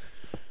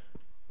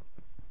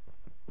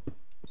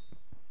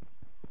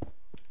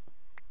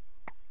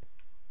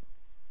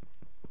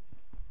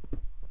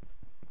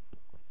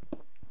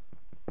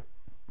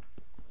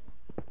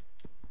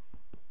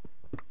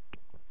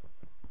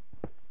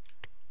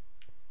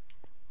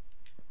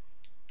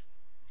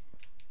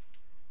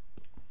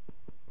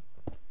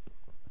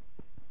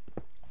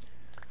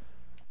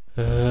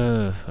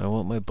 I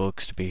want my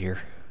books to be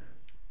here.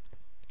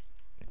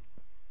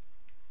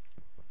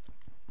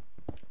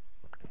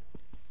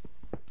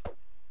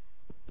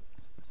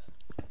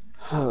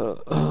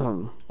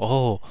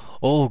 Oh,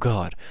 oh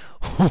God.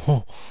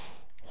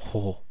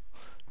 Oh.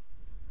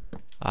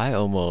 I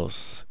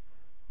almost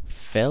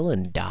fell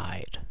and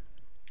died.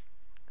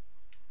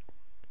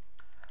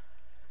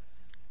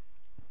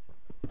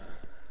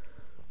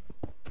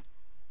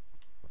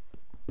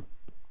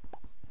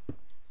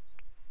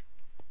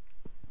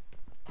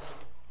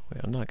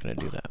 Wait, I'm not gonna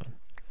do that one.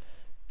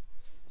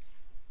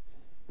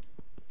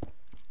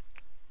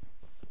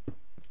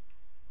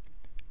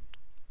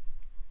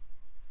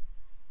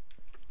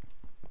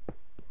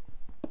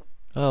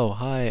 Oh,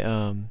 hi,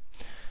 I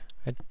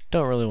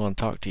don't really want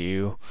to talk to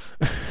you.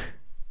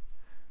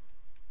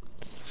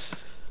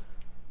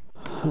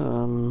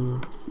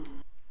 Um,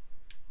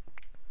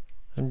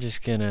 I'm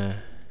just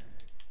gonna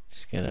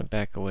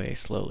back away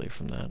slowly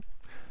from that.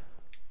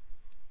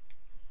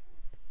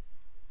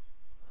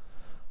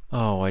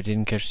 Oh, I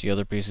didn't catch the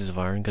other pieces of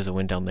iron because it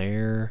went down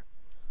there.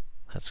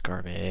 That's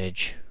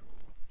garbage.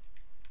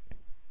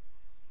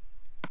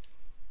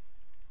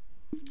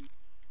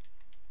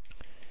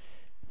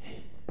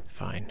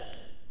 Fine.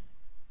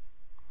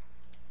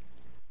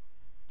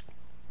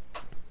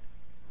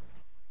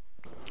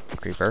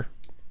 Creeper.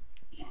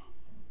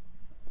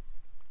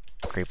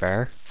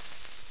 Creeper.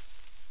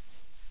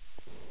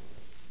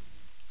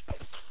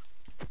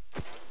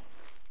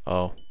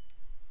 Oh.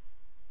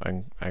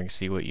 I can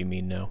see what you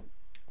mean now.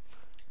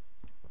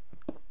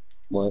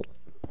 what?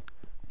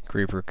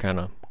 Creeper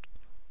kinda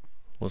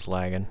was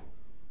lagging.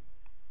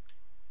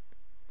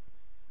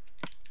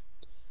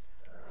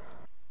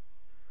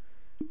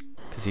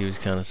 Because he was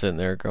kinda sitting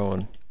there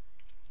going,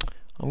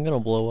 I'm gonna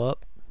blow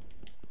up.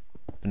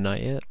 But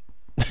not yet.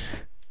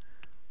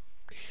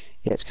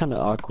 Yeah, it's kind of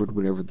awkward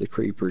whenever the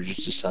creeper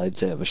just decides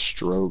to have a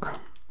stroke.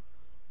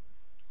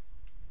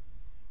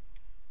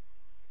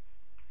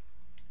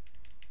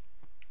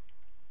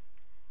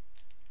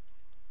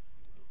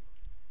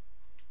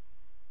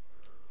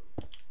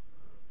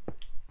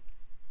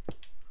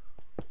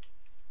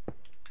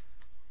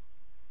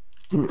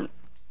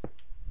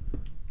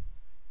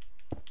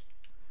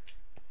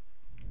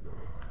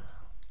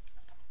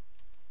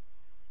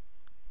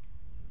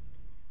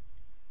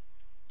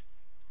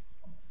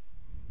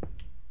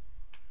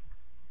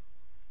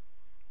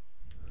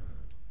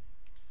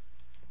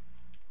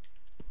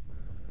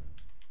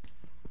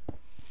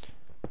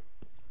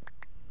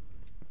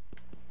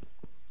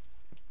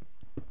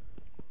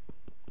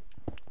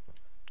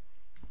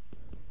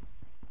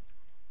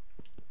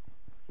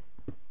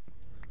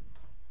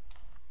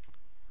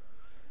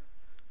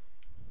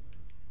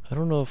 I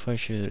don't know if I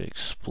should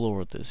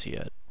explore this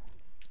yet.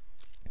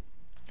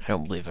 I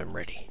don't believe I'm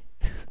ready.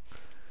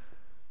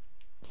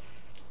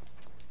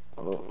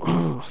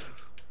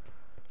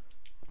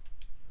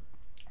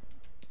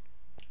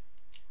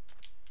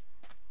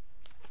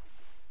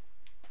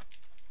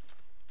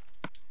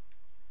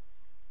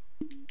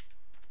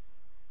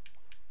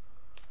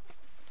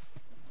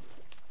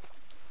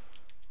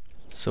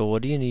 So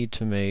what do you need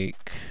to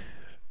make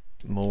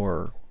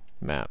more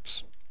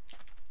maps?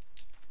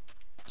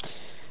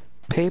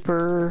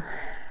 Paper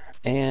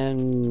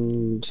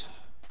and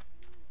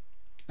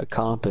a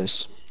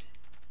compass.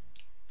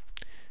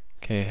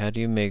 Okay, how do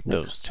you make Yep.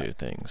 those two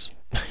things?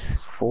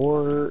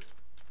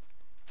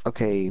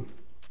 Okay,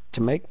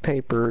 to make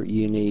paper,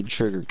 you need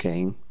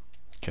sugarcane.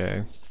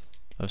 Okay,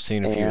 I've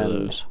seen a few of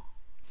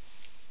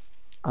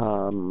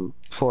And those.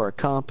 for a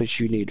compass,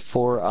 you need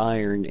 4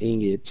 iron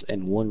ingots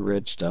and 1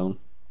 redstone.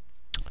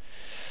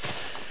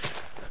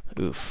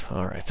 Oof,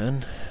 alright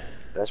then.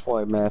 That's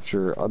why maps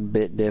are a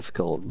bit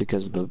difficult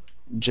because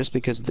just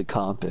because of the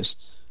compass.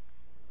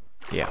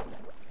 Yeah,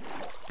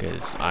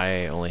 because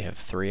I only have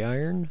 3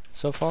 iron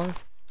so far.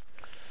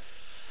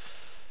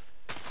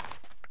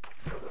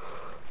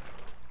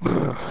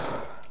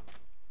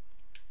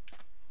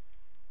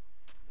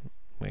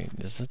 Wait,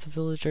 is that the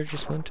village I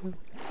just went to?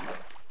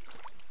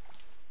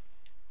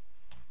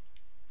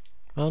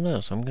 Oh no,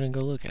 so I'm gonna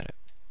go look at it.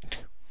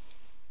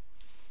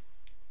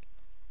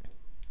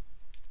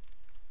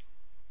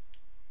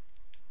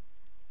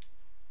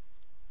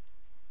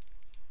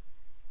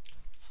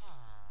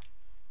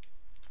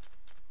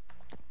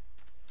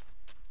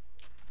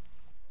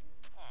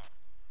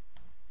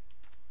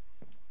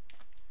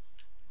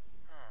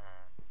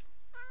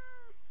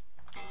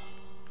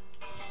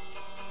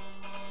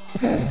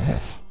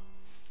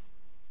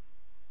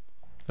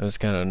 That was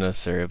kind of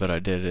unnecessary, but I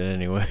did it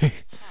anyway.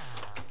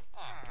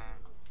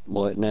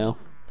 What now?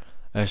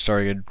 I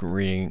started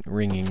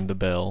ringing the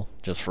bell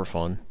just for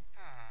fun.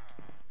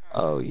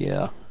 Oh,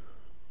 yeah.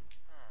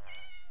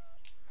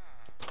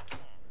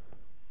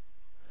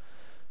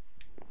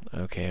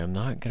 Okay, I'm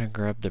not gonna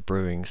grab the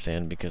brewing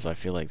stand because I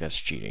feel like that's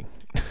cheating.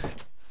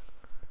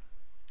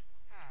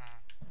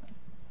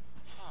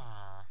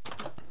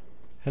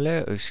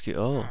 Hello, excuse.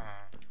 Oh,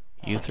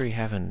 you three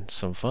having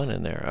some fun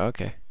in there?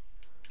 Okay.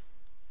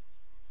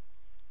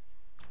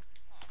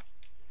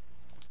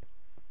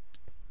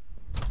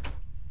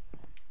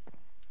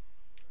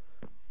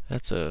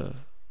 That's a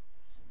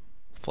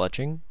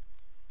fletching.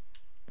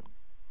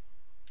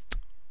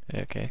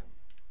 Okay.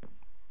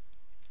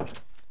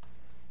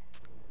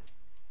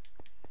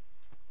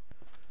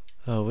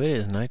 Oh, it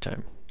is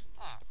nighttime.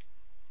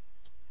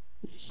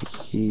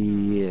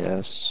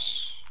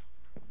 Yes.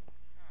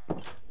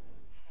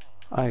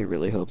 I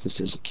really hope this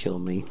doesn't kill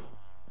me.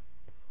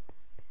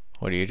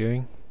 What are you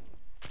doing?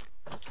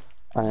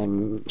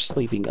 I'm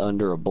sleeping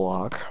under a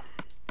block.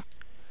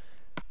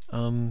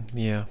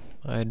 Yeah,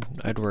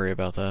 I'd worry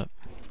about that.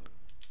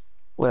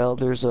 Well,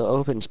 there's an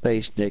open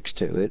space next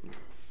to it.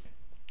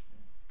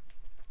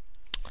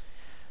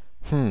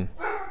 Hmm.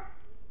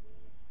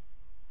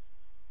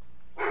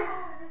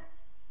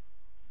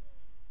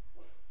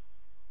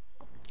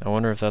 I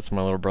wonder if that's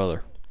my little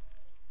brother.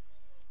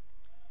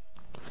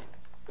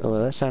 Oh,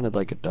 that sounded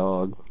like a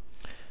dog.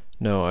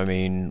 No, I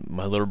mean,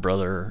 my little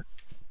brother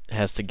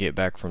has to get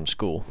back from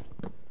school.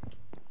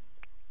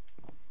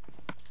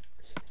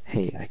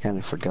 Hey, I kind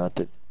of forgot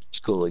that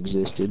school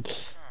existed.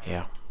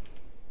 Yeah.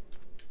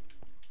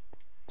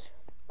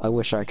 I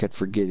wish I could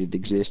forget it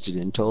existed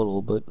in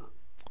total, but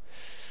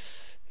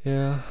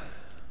Yeah.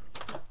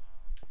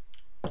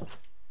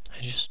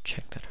 I just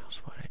checked that house.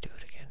 Why'd I do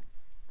it again?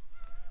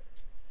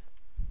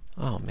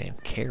 Oh man,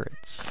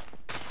 carrots.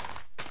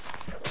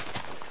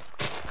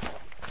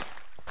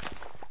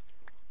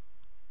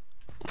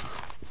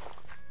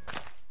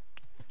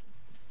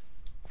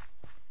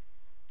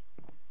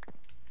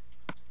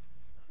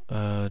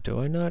 Do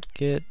I not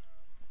get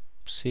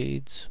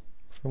seeds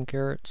from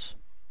carrots?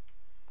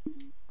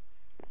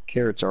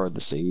 carrots are the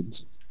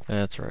seeds.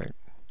 That's right.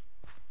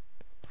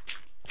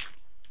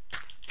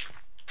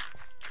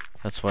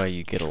 That's why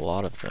you get a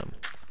lot of them.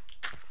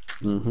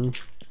 Mm-hmm.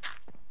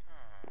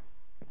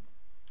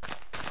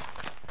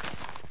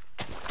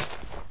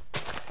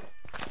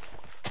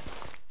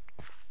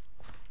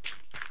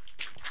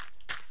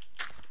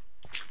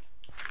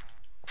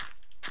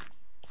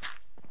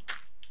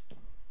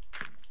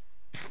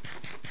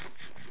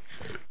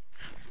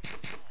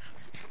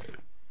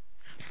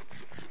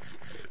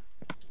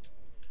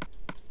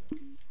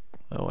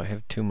 Oh, I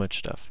have too much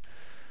stuff.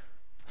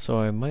 So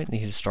I might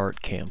need to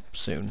start camp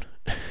soon.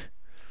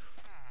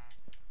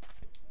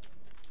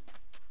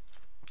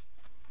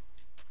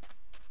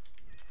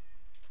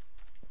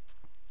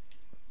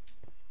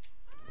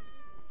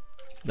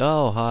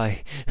 Oh,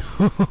 hi.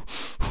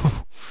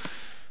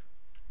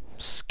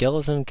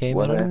 Skeleton came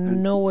What out of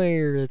happened?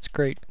 nowhere. That's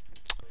great.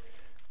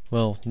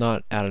 Well,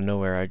 not out of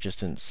nowhere. I just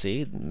didn't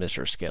see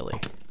Mr.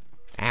 Skelly.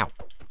 Ow.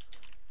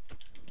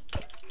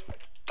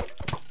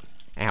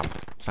 Ow.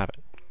 Stop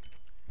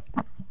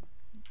it.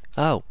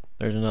 Oh,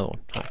 there's another one.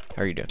 Hi.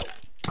 How are you doing?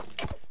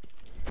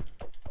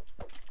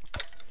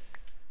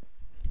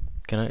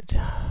 Can I...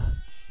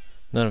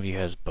 None of you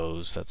has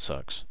bows. That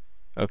sucks.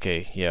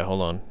 Okay, yeah,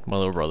 hold on. My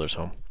little brother's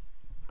home.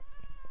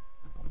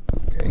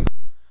 Okay.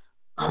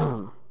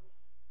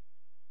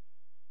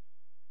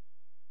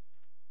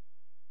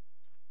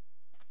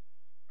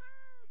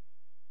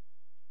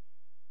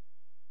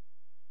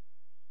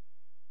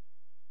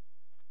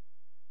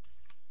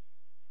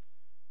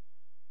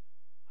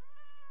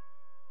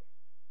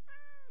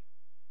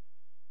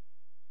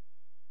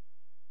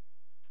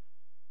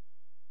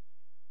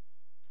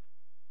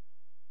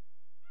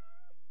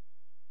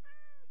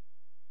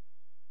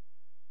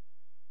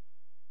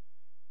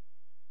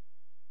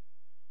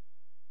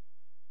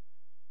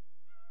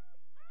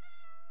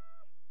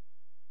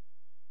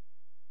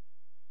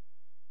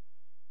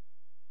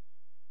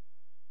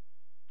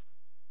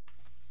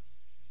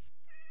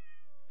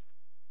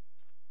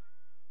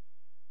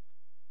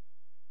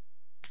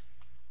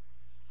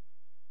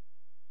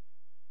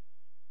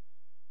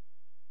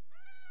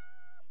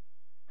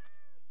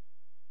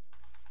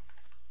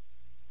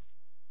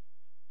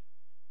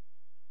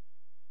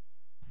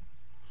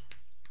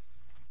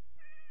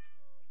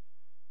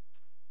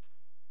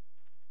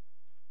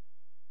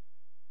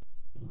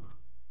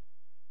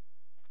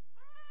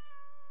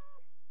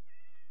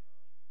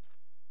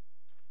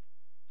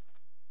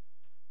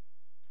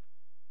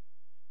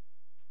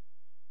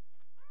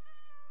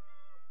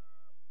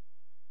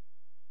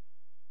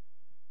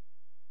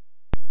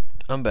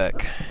 I'm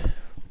back.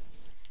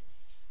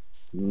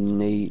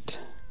 Neat.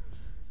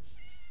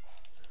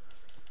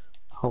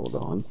 Hold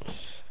on.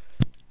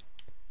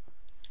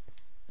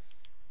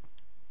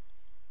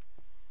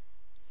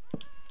 We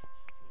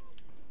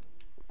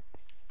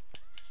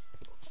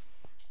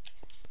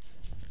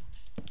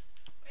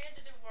had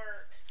to do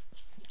work.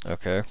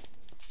 Okay. Or do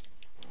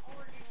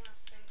you want a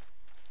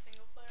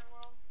single player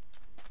world?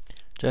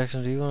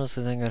 Jackson, do you want us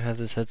to think I'd have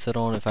this headset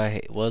on if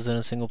I was in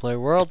a single player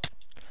world?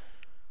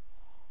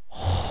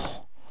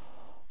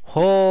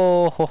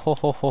 Ho ho ho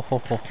ho ho ho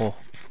ho ho.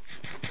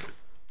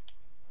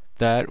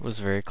 That was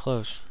very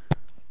close.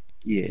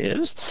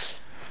 Yes.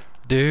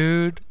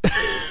 Dude.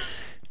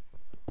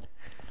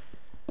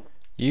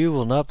 You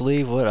will not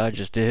believe what I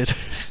just did.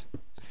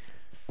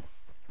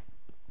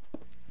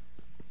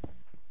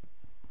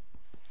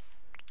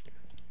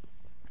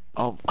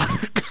 Oh.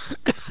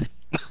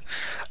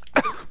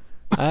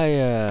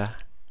 I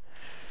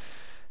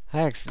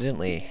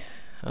accidentally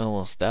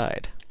almost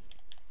died.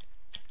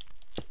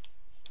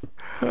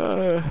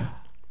 I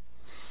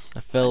I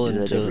fell do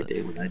that every into,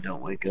 day when I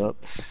don't wake up.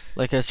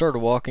 like I started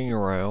walking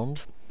around,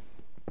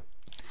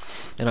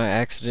 and I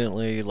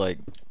accidentally, like,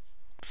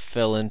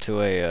 fell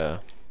into a,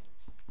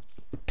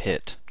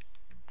 pit.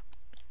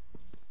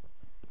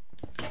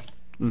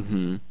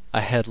 Mm-hmm.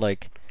 I had,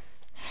 like,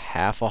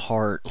 half a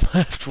heart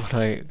left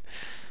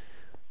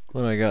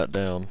when I got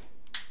down.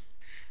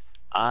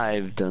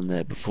 I've done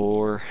that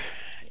before.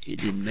 It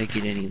didn't make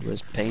it any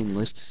less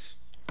painless.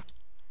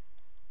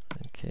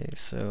 Okay,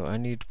 so I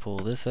need to pull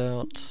this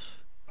out,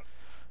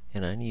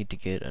 and I need to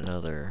get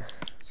another...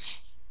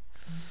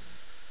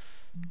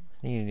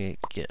 I need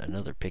to get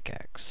another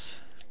pickaxe.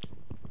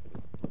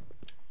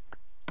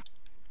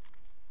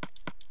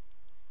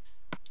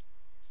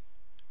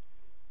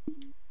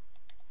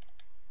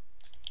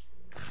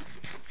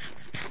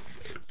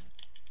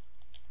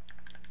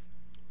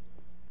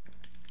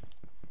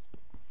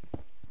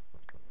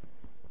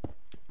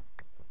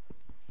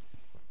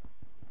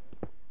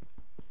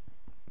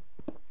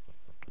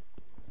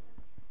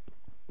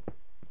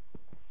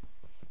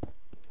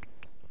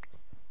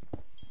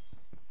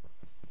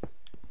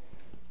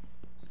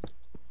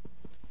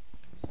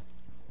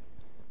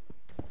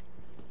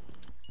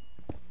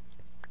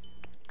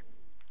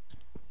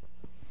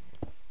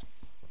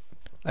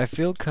 I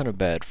feel kind of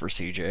bad for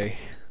CJ.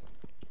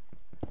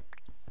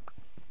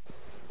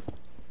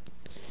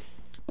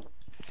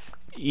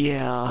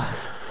 Yeah.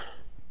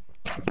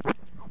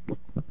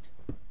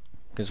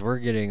 Because we're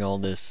getting all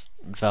this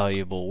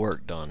valuable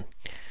work done.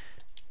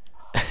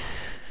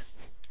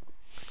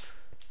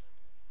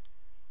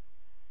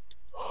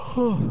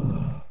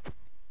 Hmm.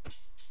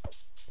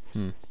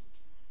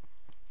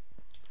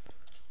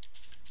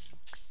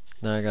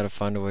 Now I gotta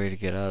find a way to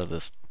get out of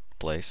this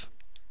place.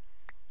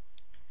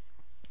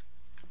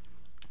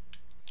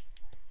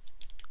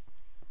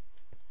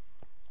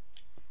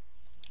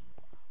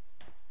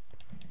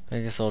 I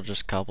guess I'll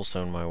just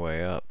cobblestone my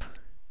way up.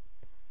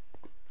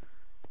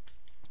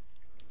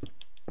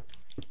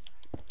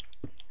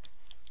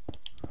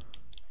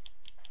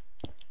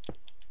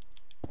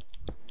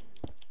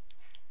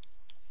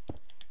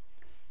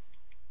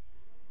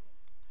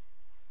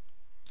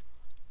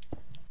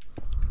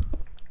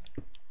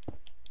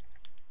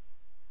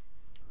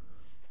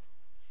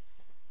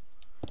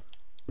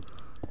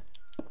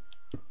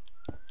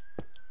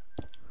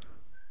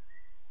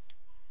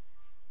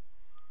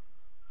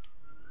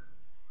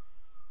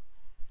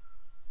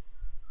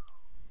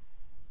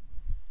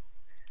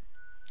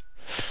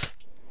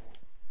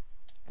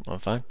 I'm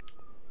fine.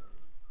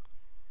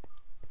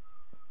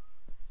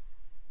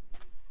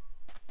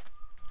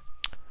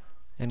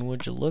 And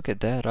would you look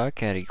at that, I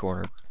catty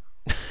corner.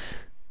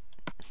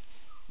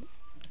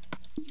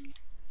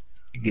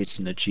 It gets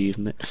an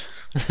achievement.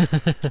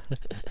 It's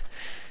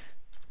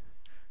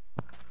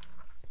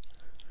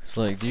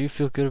like, do you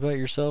feel good about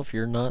yourself?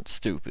 You're not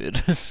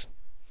stupid.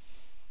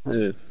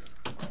 Uh.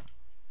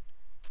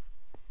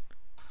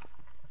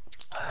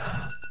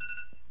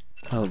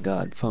 Oh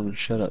god, phone,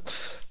 shut up.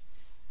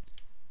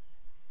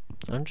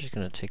 I'm just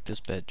gonna take this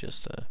bed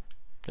just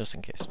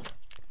in case.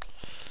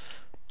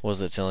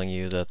 Was it telling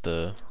you that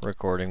the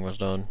recording was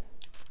done?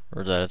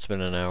 Or that it's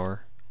been an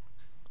hour?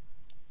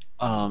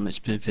 It's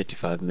been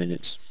 55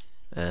 minutes.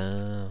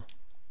 Oh.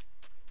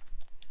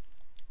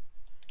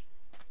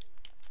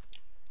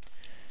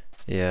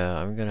 Yeah,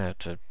 I'm gonna have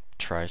to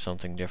try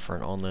something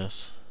different on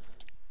this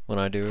when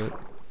I do it.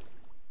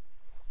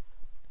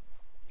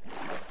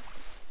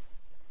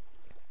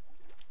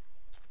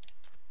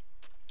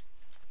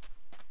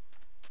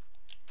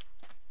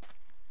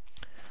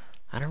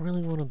 I don't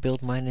really want to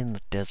build mine in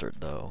the desert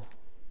though.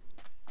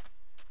 I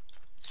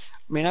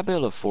mean, I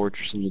built a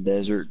fortress in the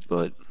desert,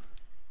 but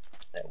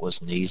that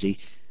wasn't easy.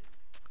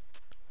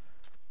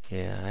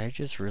 Yeah, I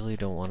just really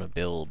don't want to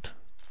build,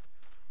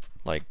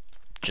 like,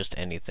 just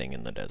anything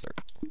in the desert.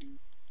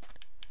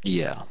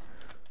 Yeah.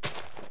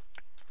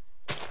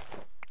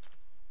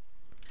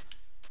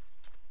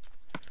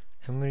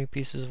 How many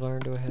pieces of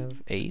iron do I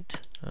have? 8?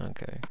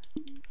 Okay.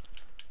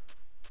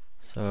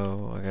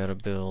 So, I gotta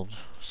build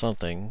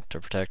something to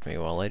protect me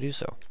while I do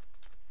so.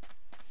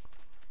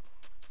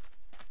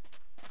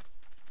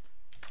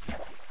 I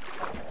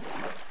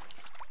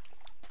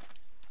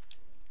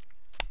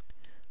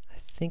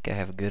think I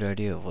have a good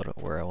idea of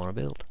where I want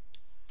to build.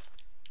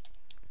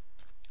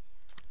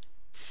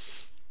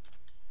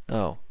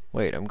 Oh,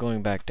 wait, I'm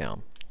going back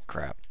down.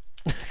 Crap.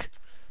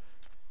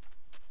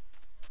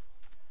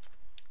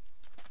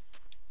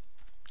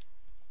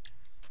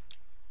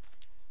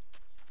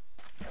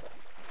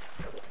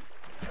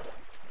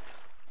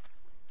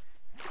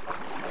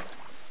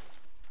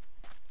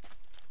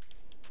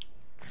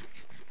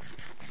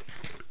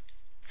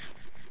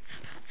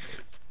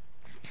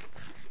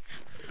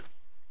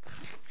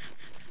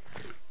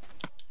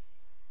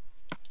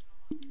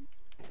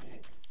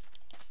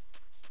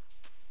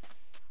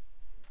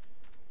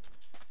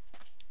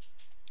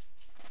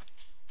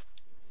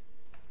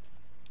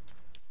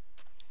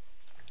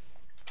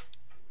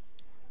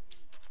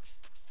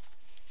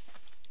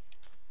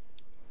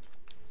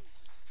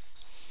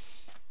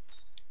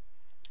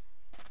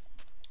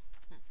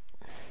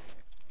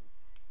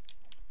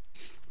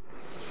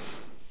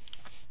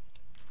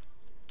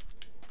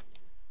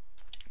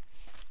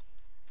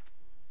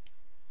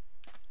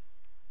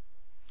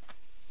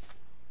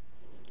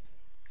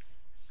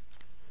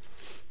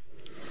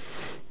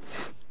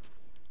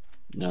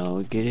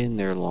 No, get in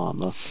there,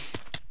 llama.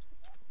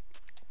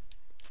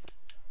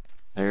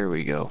 There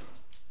we go.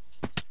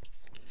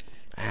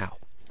 Ow.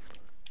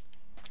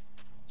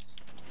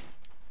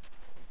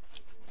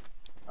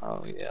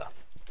 Oh, yeah.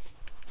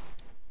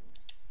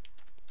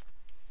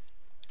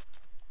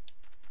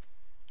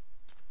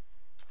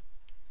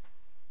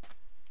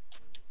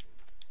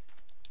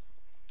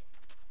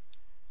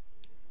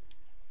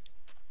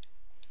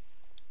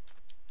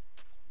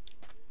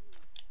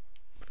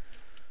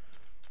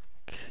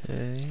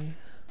 Okay.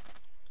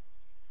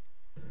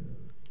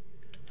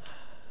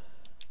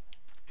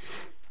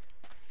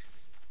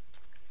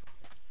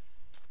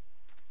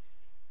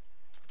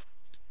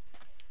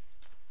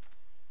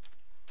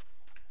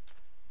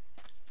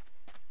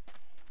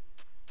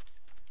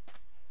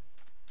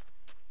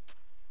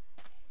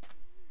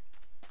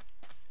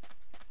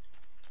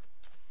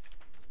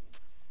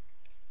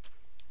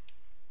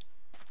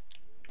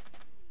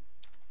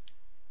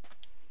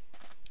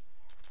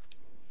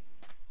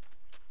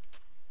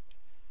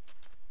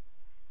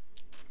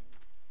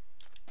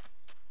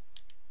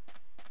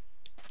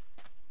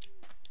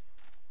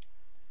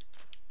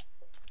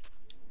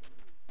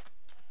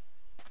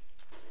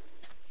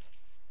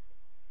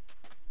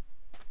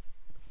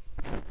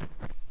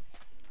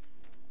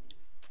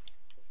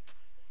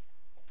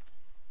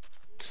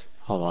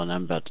 Hold on,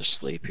 I'm about to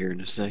sleep here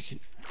in a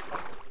second.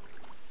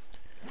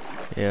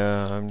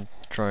 Yeah, I'm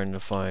trying to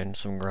find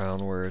some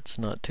ground where it's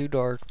not too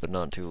dark, but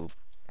not too,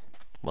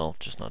 well,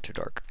 just not too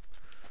dark.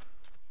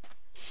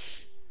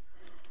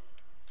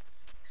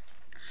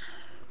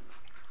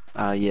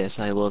 Yes,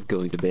 I love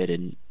going to bed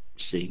and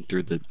seeing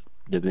through the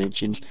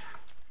dimensions.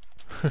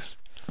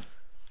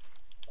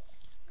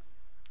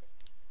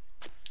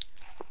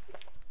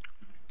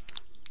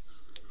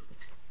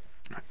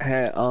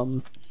 Hey,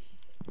 I'm,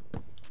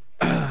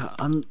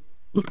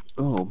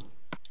 oh,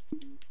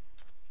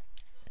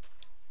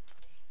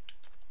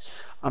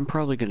 I'm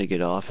probably gonna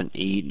get off and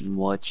eat and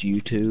watch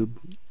YouTube.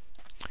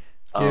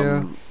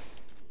 Yeah.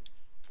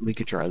 We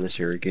could try this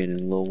here again in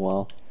a little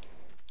while.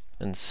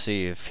 And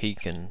see if he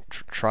can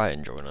try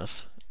and join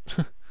us.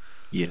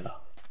 Yeah.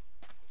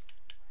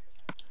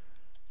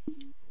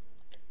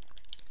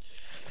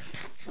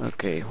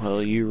 Okay,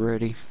 well, you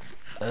ready?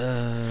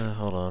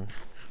 Hold on.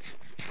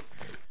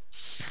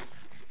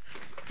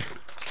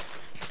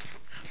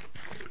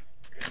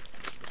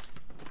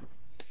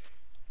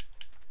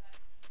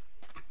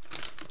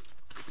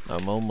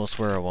 I'm almost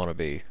where I want to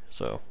be,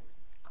 so.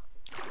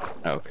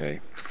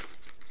 Okay.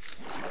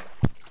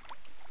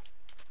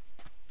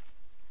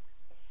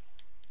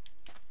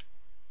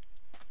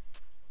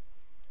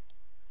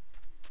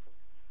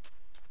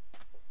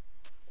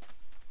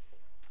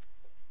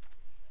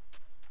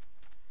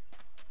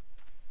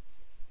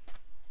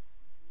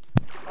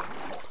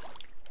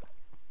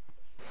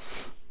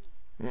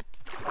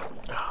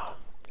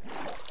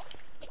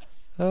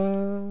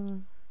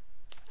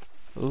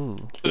 Ooh.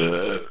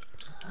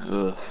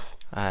 Ugh.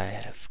 I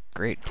have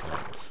great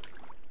plans.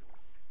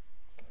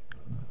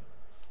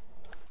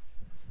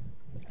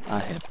 I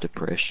have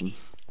depression.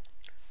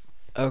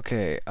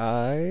 Okay,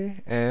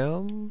 I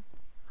am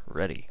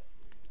ready.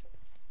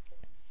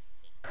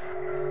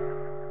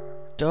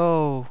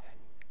 Dough.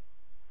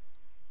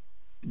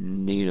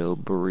 Nito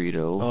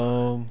burrito.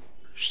 Um,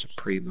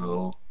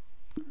 Supremo.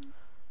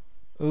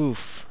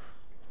 oof.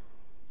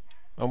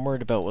 I'm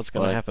worried about what's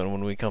gonna What? happen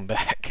when we come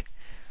back.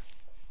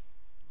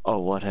 Oh,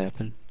 what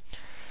happened?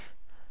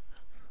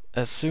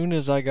 As soon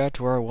as I got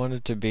to where I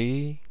wanted to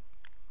be,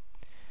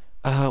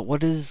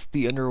 what is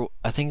the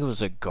I think it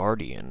was a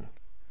guardian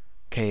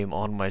came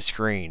on my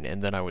screen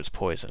and then I was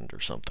poisoned or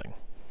something.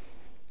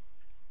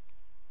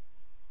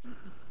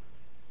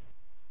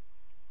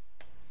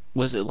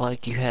 Was it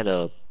like you had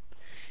a...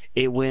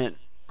 It went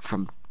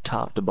from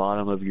top to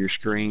bottom of your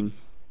screen?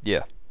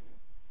 Yeah.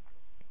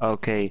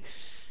 Okay.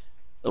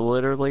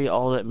 Literally,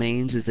 all that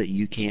means is that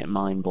you can't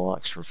mine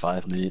blocks for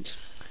 5 minutes.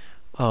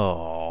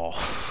 Oh.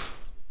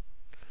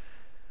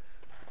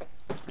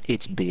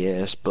 It's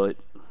BS, but...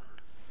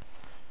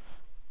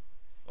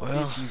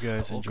 Well, if you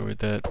guys enjoyed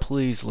that,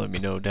 please let me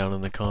know down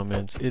in the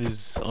comments. It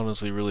is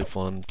honestly really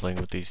fun playing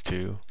with these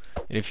two.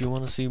 And if you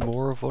want to see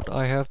more of what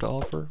I have to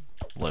offer,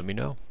 let me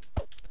know.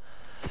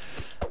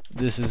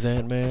 This is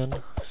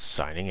Ant-Man,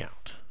 signing out.